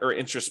debt or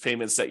interest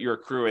payments that you're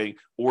accruing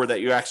or that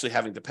you're actually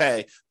having to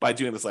pay by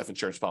doing this life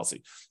insurance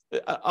policy.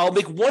 I'll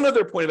make one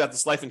other point about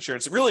this life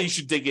insurance. Really, you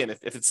should dig in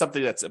if it's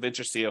something that's of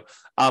interest to you.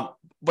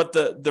 But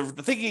the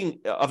thinking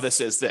of this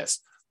is this.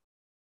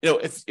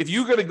 If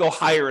you're going to go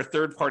hire a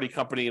third-party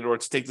company in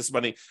order to take this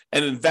money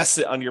and invest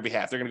it on your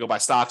behalf, they're going to go buy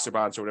stocks or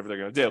bonds or whatever they're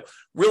going to do.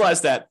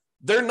 Realize that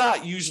they're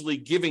not usually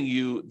giving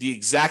you the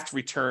exact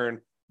return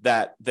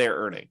that they're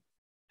earning.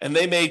 And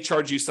they may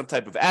charge you some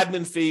type of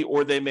admin fee,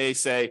 or they may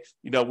say,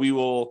 we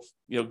will,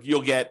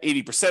 you'll get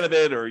 80% of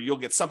it, or you'll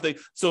get something.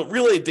 So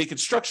really, they can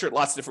structure it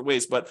lots of different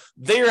ways, but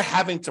they're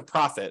having to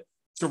profit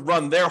to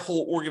run their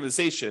whole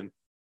organization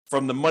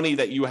from the money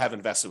that you have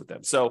invested with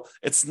them. So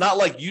it's not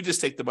like you just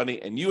take the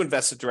money and you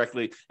invest it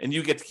directly and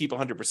you get to keep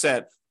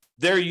 100%.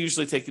 They're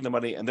usually taking the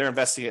money and they're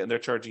investing it and they're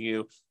charging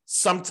you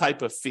some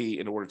type of fee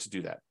in order to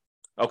do that.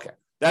 Okay,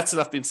 that's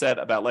enough being said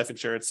about life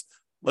insurance.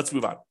 Let's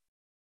move on.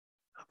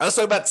 Let's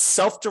talk about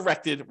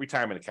self-directed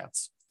retirement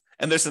accounts.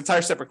 And there's an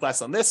entire separate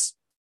class on this.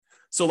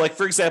 So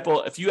for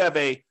example, if you have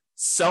a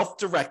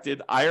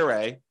self-directed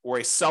IRA or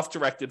a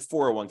self-directed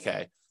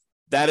 401k,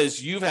 that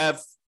is, you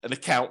have an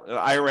account, an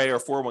IRA or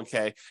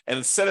 401k, and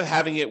instead of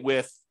having it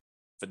with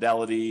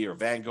Fidelity or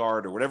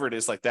Vanguard or whatever it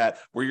is like that,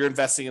 where you're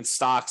investing in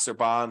stocks or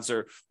bonds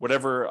or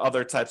whatever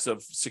other types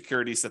of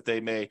securities that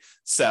they may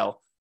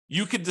sell,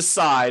 you could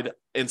decide,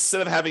 instead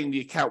of having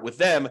the account with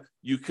them,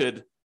 you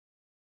could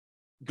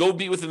go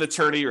meet with an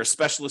attorney or a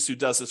specialist who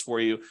does this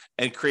for you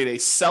and create a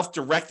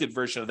self-directed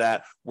version of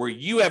that where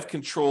you have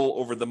control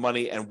over the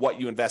money and what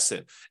you invest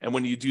in. And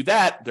when you do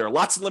that, there are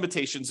lots of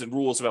limitations and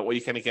rules about what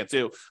you can and can't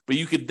do, but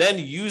you could then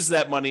use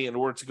that money in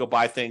order to go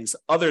buy things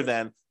other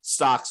than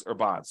stocks or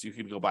bonds. You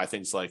could go buy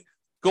things like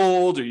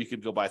gold, or you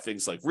could go buy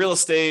things like real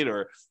estate,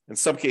 or in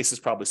some cases,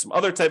 probably some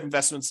other type of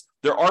investments.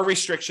 There are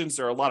restrictions.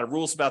 There are a lot of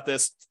rules about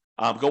this.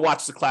 Go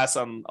watch the class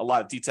on a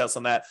lot of details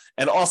on that.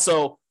 And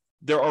also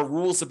there are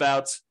rules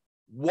about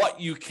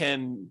what you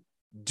can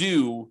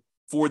do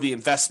for the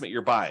investment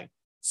you're buying.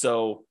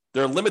 So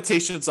there are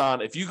limitations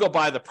on, if you go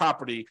buy the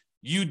property,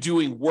 you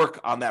doing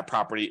work on that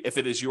property if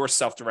it is your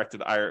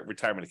self-directed IRA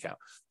retirement account.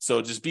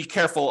 So just be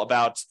careful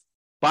about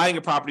buying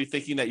a property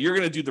thinking that you're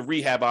going to do the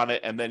rehab on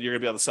it and then you're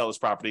going to be able to sell this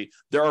property.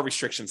 There are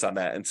restrictions on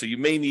that. And so you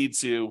may need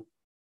to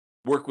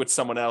work with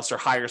someone else or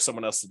hire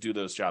someone else to do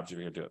those jobs if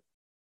you're going to do it.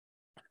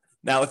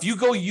 Now, if you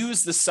go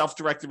use this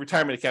self-directed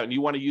retirement account and you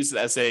want to use it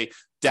as a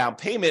down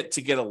payment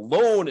to get a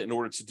loan in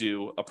order to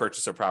do a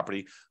purchase of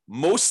property,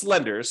 most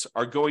lenders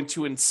are going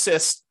to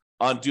insist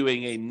on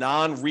doing a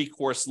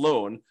non-recourse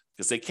loan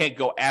because they can't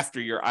go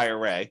after your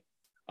IRA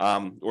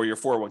or your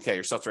 401k,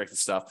 your self-directed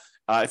stuff.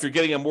 If you're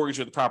getting a mortgage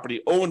with the property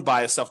owned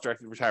by a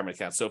self-directed retirement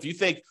account. So if you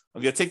think,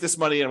 I'm going to take this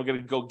money and I'm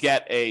going to go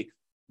get a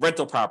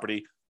rental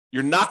property,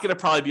 you're not going to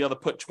probably be able to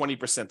put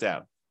 20%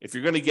 down. If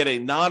you're going to get a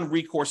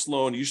non-recourse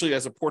loan, usually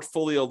as a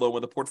portfolio loan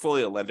with a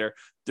portfolio lender,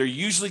 they're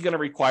usually going to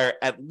require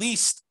at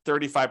least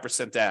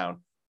 35% down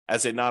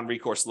as a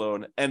non-recourse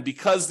loan. And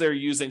because they're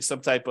using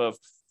some type of,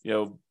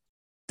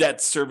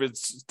 debt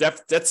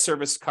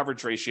service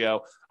coverage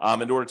ratio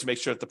in order to make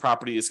sure that the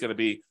property is going to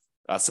be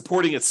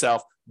supporting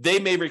itself, they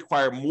may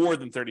require more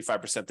than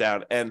 35%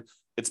 down. And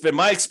it's been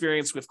my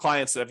experience with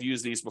clients that have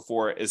used these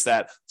before is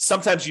that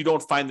sometimes you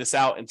don't find this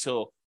out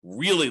until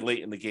really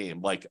late in the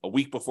game, like a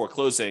week before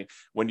closing,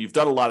 when you've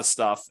done a lot of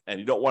stuff and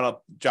you don't want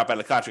to drop out of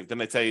the contract. Then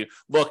they tell you,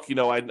 look,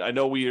 I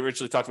know we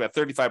originally talked about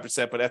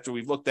 35%, but after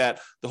we've looked at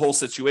the whole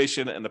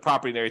situation and the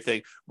property and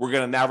everything, we're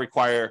going to now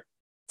require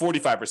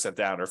 45%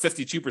 down or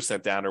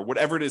 52% down or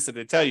whatever it is that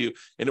they tell you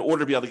in order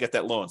to be able to get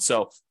that loan.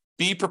 So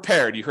be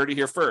prepared. You heard it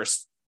here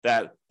first,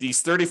 that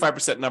these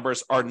 35%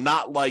 numbers are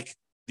not like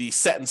the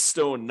set in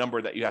stone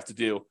number that you have to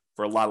do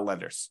for a lot of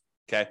lenders.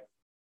 Okay.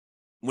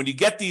 When you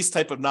get these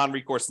type of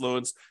non-recourse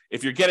loans,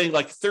 if you're getting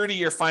like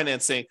 30-year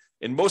financing,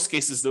 in most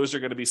cases, those are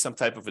going to be some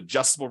type of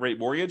adjustable rate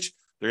mortgage.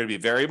 They're going to be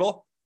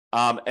variable.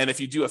 And if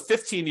you do a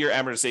 15-year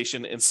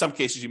amortization, in some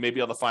cases, you may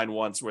be able to find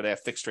ones where they have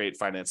fixed rate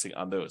financing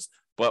on those.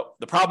 But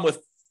the problem with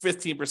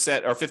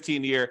 15% or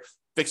 15-year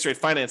fixed rate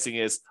financing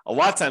is a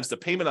lot of times the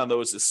payment on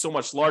those is so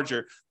much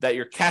larger that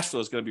your cash flow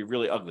is going to be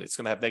really ugly. It's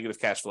going to have negative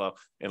cash flow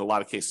in a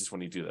lot of cases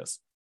when you do this.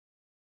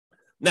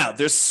 Now,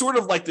 there's sort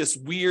of like this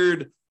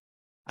weird,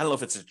 I don't know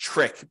if it's a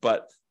trick,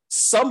 but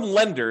some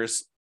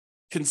lenders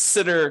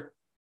consider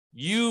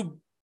you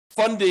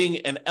funding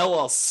an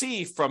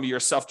LLC from your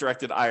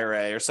self-directed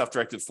IRA or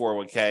self-directed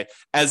 401k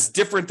as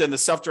different than the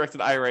self-directed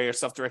IRA or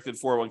self-directed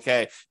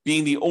 401k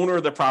being the owner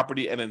of the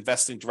property and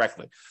investing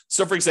directly.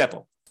 So, for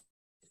example,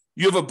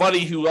 you have a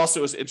buddy who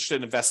also is interested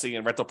in investing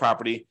in rental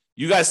property.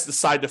 You guys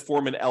decide to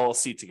form an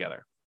LLC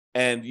together.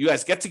 And you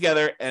guys get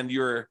together and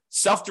your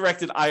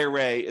self-directed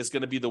IRA is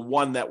going to be the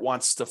one that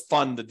wants to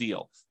fund the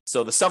deal.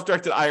 So the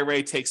self-directed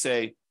IRA takes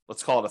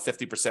let's call it a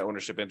 50%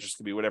 ownership interest,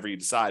 could be whatever you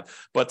decide,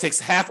 but it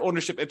takes half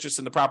ownership interest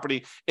in the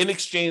property in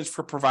exchange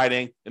for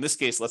providing, in this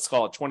case, let's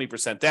call it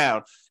 20%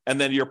 down. And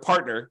then your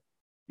partner,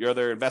 your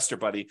other investor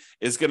buddy,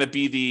 is going to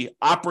be the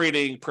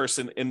operating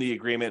person in the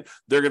agreement.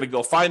 They're going to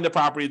go find the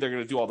property. They're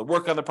going to do all the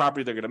work on the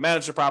property. They're going to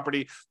manage the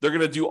property. They're going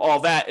to do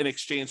all that in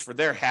exchange for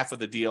their half of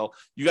the deal.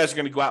 You guys are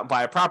going to go out and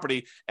buy a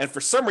property. And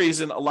for some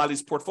reason, a lot of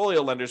these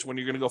portfolio lenders, when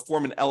you're going to go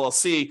form an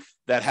LLC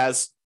that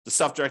has the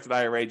self-directed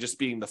IRA just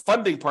being the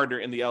funding partner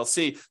in the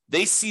LLC,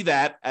 they see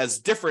that as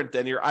different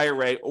than your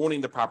IRA owning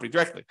the property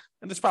directly.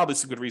 And there's probably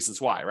some good reasons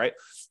why, right?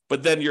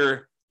 But then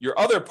your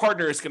other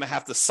partner is going to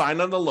have to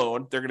sign on the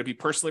loan. They're going to be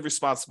personally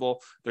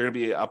responsible. They're going to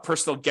be a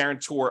personal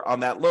guarantor on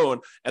that loan.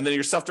 And then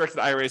your self-directed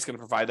IRA is going to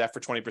provide that for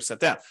 20%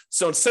 down.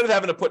 So instead of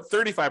having to put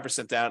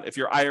 35% down, if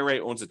your IRA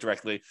owns it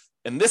directly,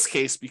 in this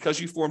case,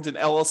 because you formed an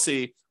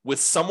LLC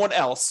with someone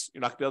else, you're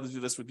not going to be able to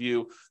do this with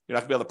you. You're not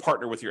going to be able to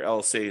partner with your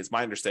LLC, is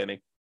my understanding.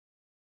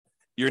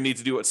 You're going to need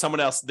to do it with someone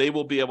else. They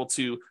will be able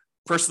to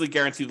personally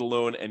guarantee the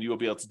loan, and you will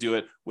be able to do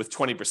it with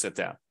 20%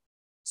 down.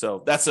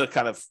 So that's a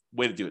kind of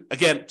way to do it.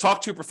 Again,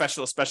 talk to a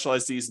professional,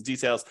 specialize these in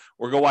details,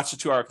 or go watch the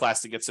 2-hour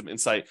class to get some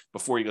insight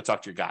before you go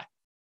talk to your guy.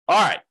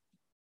 All right.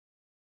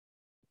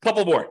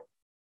 Couple more.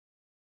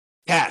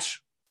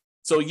 Cash.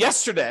 So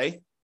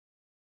yesterday,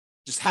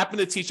 just happened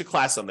to teach a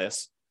class on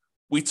this.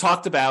 We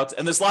talked about,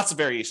 and there's lots of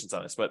variations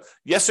on this, but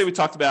yesterday we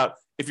talked about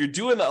if you're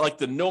doing like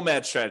the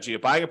nomad strategy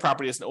of buying a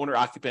property as an owner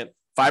occupant,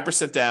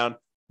 5% down,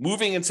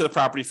 moving into the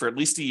property for at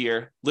least a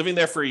year, living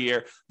there for a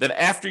year. Then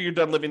after you're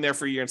done living there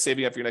for a year and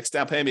saving up your next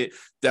down payment,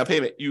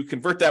 you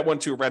convert that one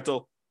to a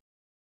rental.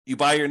 You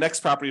buy your next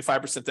property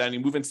 5% down, you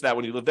move into that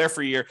one, you live there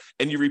for a year,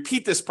 and you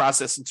repeat this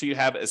process until you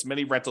have as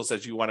many rentals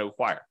as you want to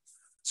acquire.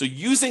 So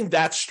using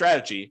that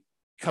strategy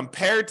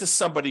compared to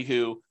somebody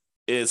who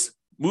is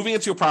moving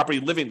into a property,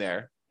 living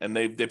there, and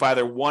they buy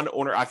their one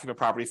owner-occupant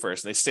property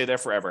first, and they stay there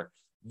forever.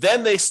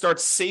 Then they start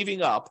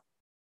saving up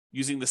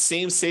using the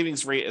same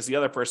savings rate as the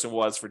other person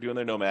was for doing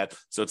their nomad.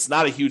 So it's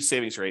not a huge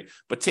savings rate,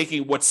 but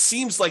taking what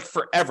seems like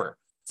forever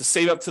to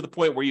save up to the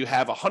point where you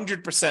have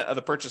 100% of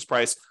the purchase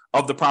price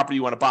of the property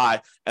you want to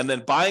buy, and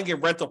then buying a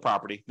rental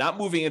property, not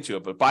moving into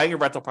it, but buying a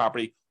rental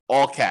property,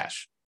 all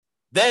cash.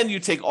 Then you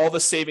take all the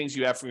savings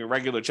you have from your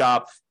regular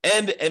job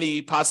and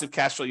any positive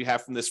cash flow you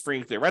have from this free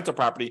and clear rental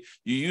property,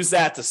 you use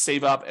that to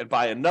save up and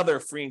buy another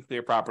free and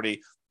clear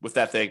property with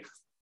that thing.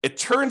 It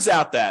turns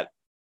out that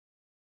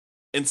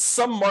in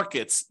some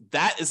markets,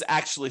 that is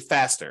actually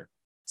faster,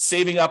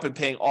 saving up and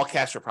paying all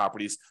cash for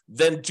properties,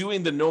 than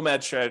doing the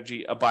nomad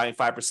strategy of buying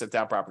 5%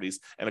 down properties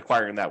and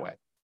acquiring that way.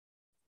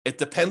 It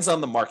depends on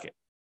the market.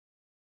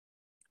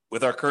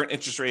 With our current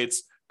interest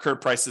rates, current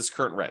prices,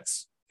 current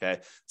rents. Okay,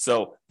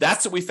 so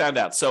that's what we found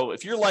out. So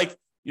if you're like,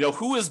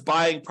 who is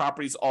buying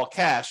properties all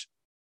cash?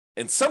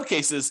 In some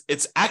cases,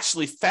 it's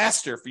actually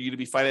faster for you to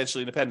be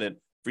financially independent,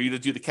 for you to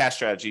do the cash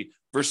strategy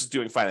versus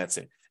doing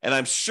financing. And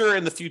I'm sure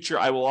in the future,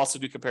 I will also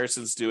do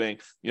comparisons doing,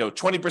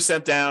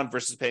 20% down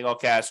versus paying all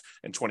cash,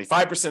 and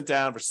 25%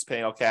 down versus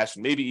paying all cash,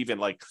 and maybe even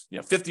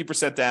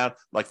 50% down,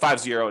 like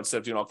 50 instead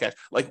of doing all cash.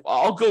 Like,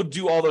 I'll go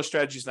do all those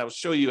strategies, and I will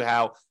show you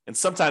how. And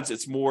sometimes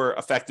it's more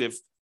effective,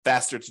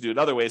 faster to do it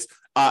other ways.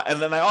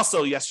 And then I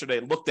also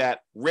yesterday looked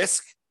at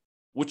risk,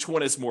 which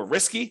one is more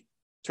risky.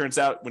 Turns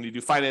out when you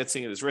do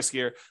financing, it is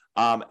riskier.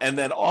 And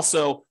then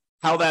also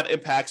how that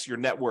impacts your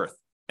net worth.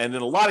 And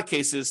in a lot of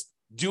cases,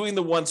 doing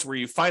the ones where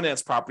you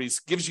finance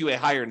properties gives you a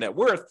higher net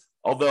worth,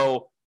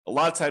 although a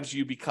lot of times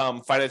you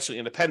become financially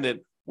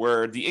independent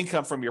where the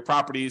income from your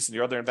properties and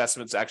your other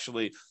investments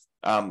actually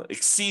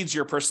exceeds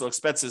your personal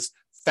expenses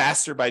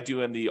faster by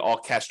doing the all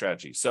cash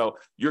strategy. So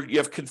you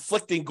have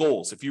conflicting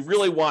goals. If you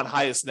really want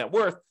highest net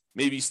worth,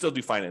 maybe you still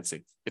do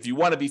financing. If you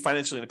want to be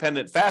financially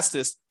independent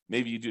fastest,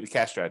 maybe you do the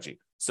cash strategy.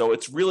 So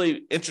it's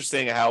really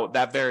interesting how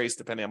that varies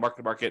depending on market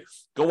to market.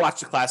 Go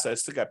watch the class. I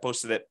think I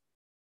posted it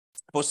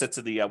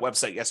to the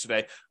website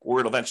yesterday,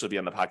 or it'll eventually be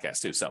on the podcast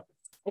too. So,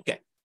 okay.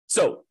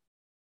 So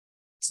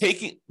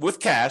taking with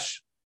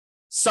cash,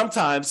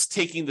 sometimes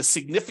taking the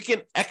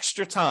significant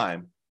extra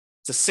time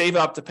to save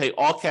up to pay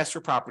all cash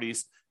for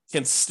properties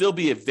can still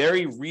be a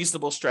very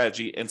reasonable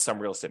strategy in some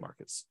real estate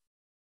markets.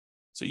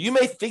 So you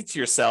may think to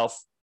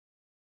yourself,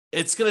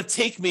 it's going to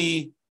take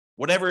me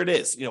whatever it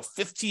is,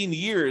 15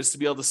 years to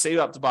be able to save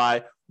up to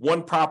buy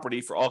one property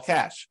for all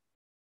cash.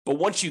 But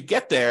once you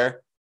get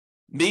there,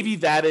 maybe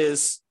that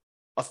is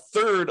a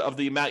third of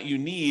the amount you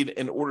need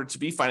in order to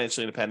be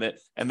financially independent.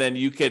 And then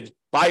you could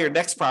buy your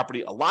next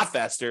property a lot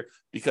faster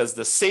because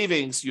the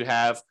savings you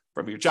have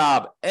from your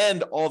job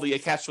and all the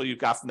cash flow you've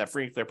got from that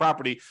free and clear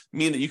property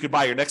mean that you could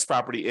buy your next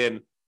property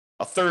in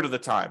a third of the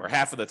time or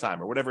half of the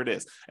time or whatever it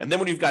is. And then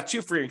when you've got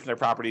two free and clear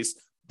properties,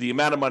 the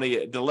amount of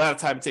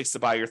time it takes to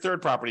buy your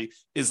third property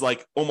is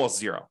like almost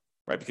zero,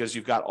 right? Because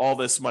you've got all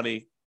this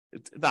money,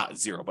 not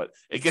zero, but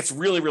it gets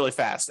really, really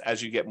fast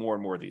as you get more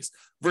and more of these.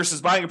 Versus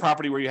buying a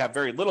property where you have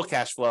very little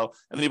cash flow,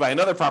 and then you buy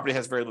another property that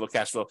has very little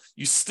cash flow.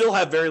 You still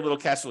have very little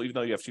cash flow, even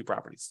though you have two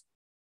properties.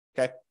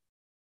 Okay.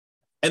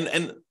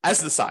 And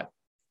as an aside,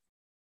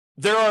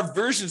 there are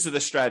versions of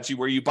this strategy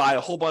where you buy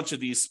a whole bunch of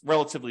these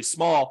relatively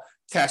small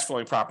cash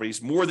flowing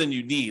properties, more than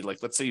you need. Like,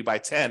 let's say you buy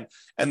 10,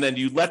 and then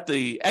you let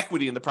the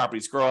equity in the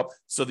properties grow up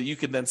so that you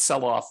can then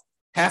sell off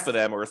half of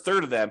them or a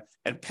third of them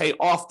and pay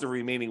off the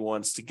remaining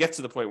ones to get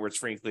to the point where it's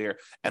free and clear.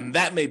 And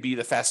that may be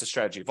the fastest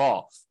strategy of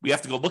all. We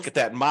have to go look at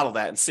that and model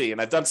that and see.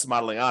 And I've done some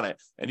modeling on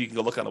it, and you can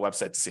go look on the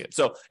website to see it.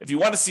 So if you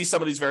want to see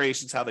some of these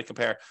variations, how they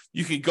compare,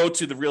 you can go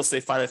to the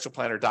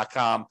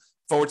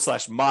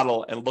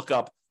realestateFinancialPlanner.com/model and look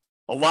up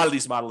a lot of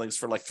these modelings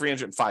for like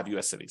 305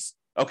 US cities.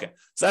 Okay,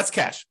 so that's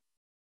cash.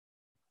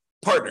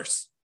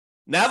 Partners.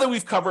 Now that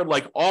we've covered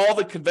like all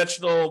the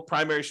conventional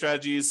primary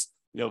strategies,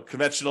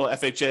 conventional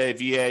FHA,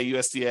 VA,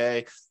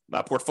 USDA,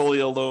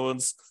 portfolio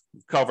loans,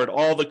 we've covered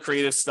all the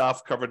creative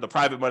stuff, covered the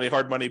private money,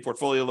 hard money,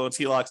 portfolio loans,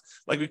 HELOCs.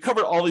 Like, we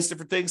covered all these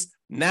different things.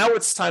 Now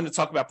it's time to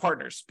talk about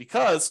partners,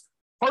 because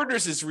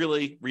partners is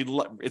really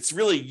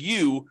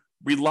you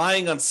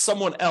relying on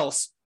someone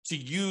else to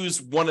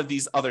use one of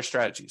these other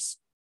strategies,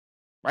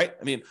 right?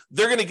 I mean,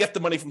 they're going to get the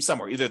money from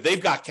somewhere. Either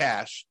they've got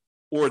cash,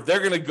 or they're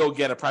going to go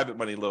get a private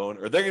money loan,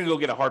 or they're going to go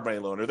get a hard money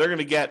loan, or they're going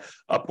to get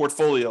a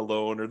portfolio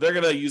loan, or they're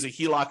going to use a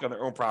HELOC on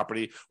their own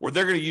property, or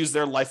they're going to use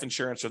their life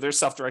insurance or their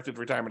self-directed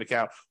retirement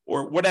account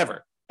or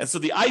whatever. And so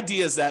the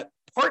idea is that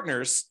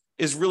partners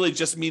is really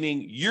just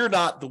meaning you're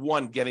not the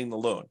one getting the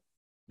loan.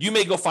 You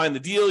may go find the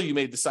deal. You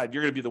may decide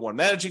you're going to be the one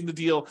managing the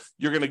deal.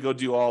 You're going to go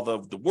do all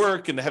the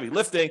work and the heavy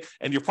lifting,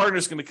 and your partner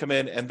is going to come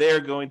in and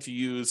they're going to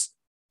use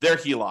their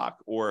HELOC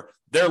or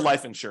their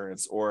life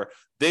insurance, or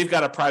they've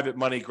got a private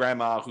money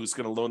grandma who's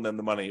going to loan them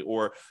the money,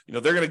 or, they're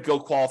going to go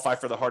qualify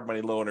for the hard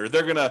money loan, or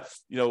they're going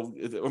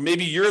to, or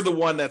maybe you're the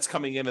one that's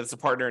coming in as a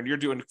partner and you're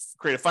doing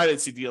creative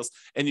financing deals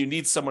and you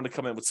need someone to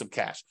come in with some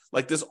cash.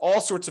 Like, there's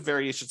all sorts of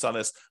variations on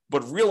this,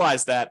 but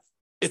realize that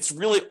it's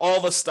really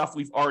all the stuff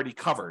we've already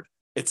covered.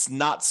 It's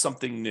not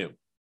something new.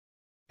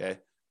 Okay.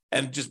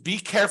 And just be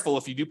careful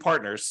if you do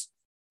partners.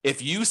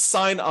 If you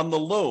sign on the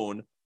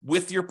loan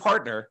with your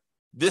partner,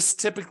 this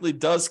typically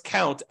does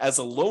count as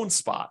a loan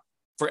spot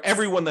for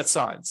everyone that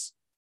signs.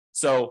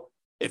 So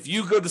if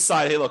you go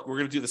decide, hey, look, we're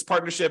going to do this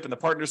partnership, and the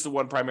partner's the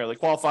one primarily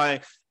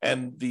qualifying,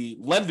 and the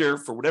lender,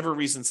 for whatever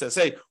reason, says,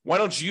 hey, why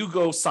don't you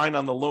go sign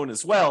on the loan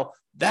as well?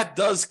 That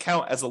does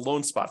count as a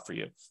loan spot for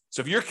you.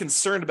 So if you're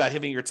concerned about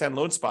hitting your 10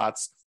 loan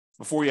spots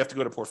before you have to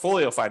go to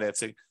portfolio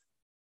financing,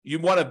 you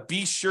want to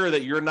be sure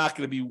that you're not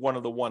going to be one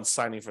of the ones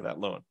signing for that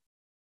loan.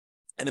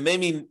 And it may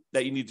mean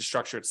that you need to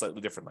structure it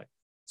slightly differently.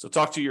 So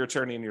talk to your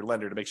attorney and your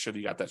lender to make sure that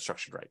you got that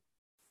structured right.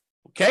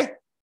 Okay?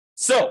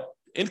 So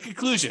in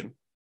conclusion,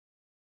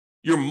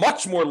 you're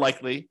much more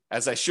likely,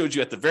 as I showed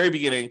you at the very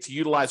beginning, to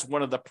utilize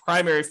one of the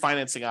primary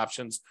financing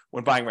options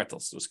when buying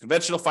rentals. So it's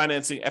conventional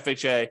financing,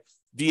 FHA,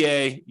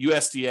 VA,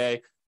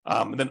 USDA,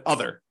 and then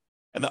other.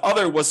 And the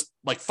other was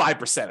like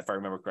 5%, if I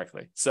remember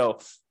correctly. So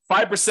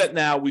 5%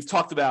 now, we've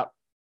talked about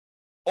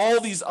all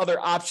these other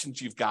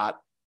options you've got,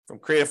 from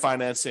creative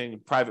financing,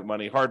 private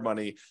money, hard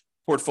money,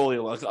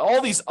 portfolio loans, all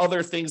these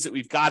other things that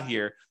we've got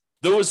here,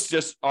 those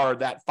just are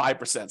that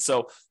 5%.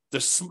 So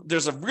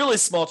there's a really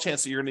small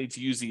chance that you're going to need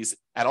to use these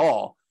at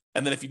all.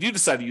 And then if you do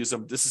decide to use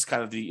them, this is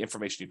kind of the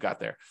information you've got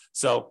there.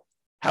 So,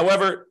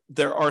 however,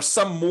 there are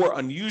some more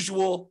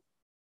unusual,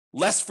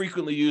 less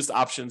frequently used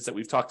options that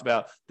we've talked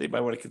about that you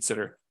might want to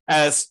consider,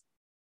 as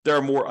there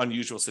are more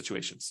unusual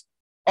situations.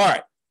 All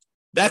right,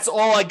 that's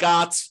all I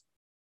got.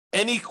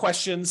 Any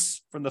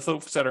questions from the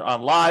folks that are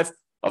on live?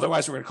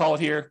 Otherwise, we're going to call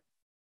it here.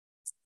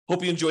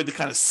 Hope you enjoyed the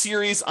kind of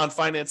series on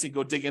financing.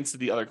 Go dig into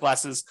the other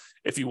classes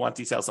if you want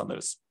details on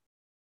those.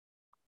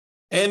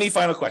 Any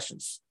final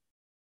questions?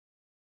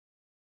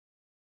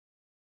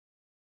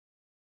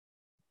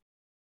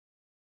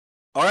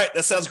 All right,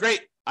 that sounds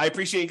great. I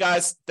appreciate you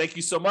guys. Thank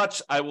you so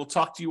much. I will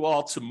talk to you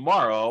all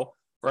tomorrow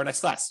for our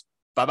next class.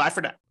 Bye-bye for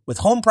now. With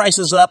home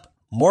prices up,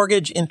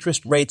 mortgage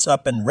interest rates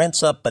up, and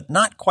rents up, but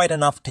not quite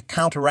enough to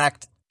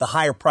counteract the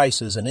higher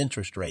prices and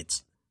interest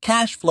rates,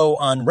 cash flow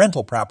on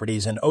rental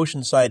properties in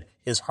Oceanside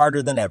is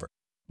harder than ever.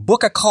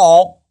 Book a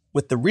call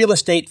with the Real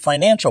Estate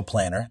Financial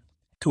Planner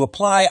to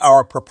apply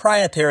our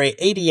proprietary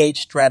 88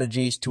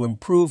 strategies to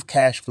improve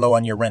cash flow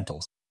on your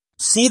rentals.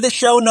 See the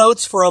show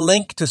notes for a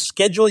link to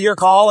schedule your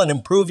call and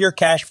improve your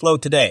cash flow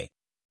today.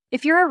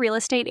 If you're a real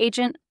estate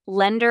agent,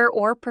 lender,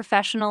 or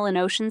professional in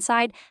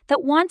Oceanside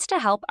that wants to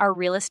help our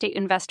real estate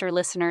investor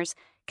listeners,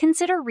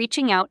 consider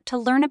reaching out to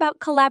learn about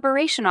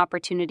collaboration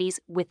opportunities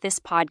with this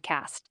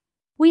podcast.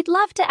 We'd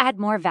love to add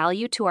more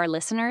value to our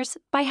listeners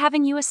by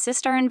having you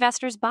assist our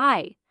investors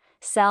buy,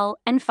 sell,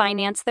 and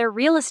finance their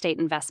real estate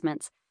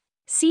investments.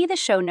 See the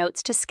show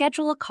notes to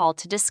schedule a call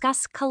to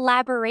discuss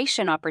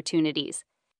collaboration opportunities.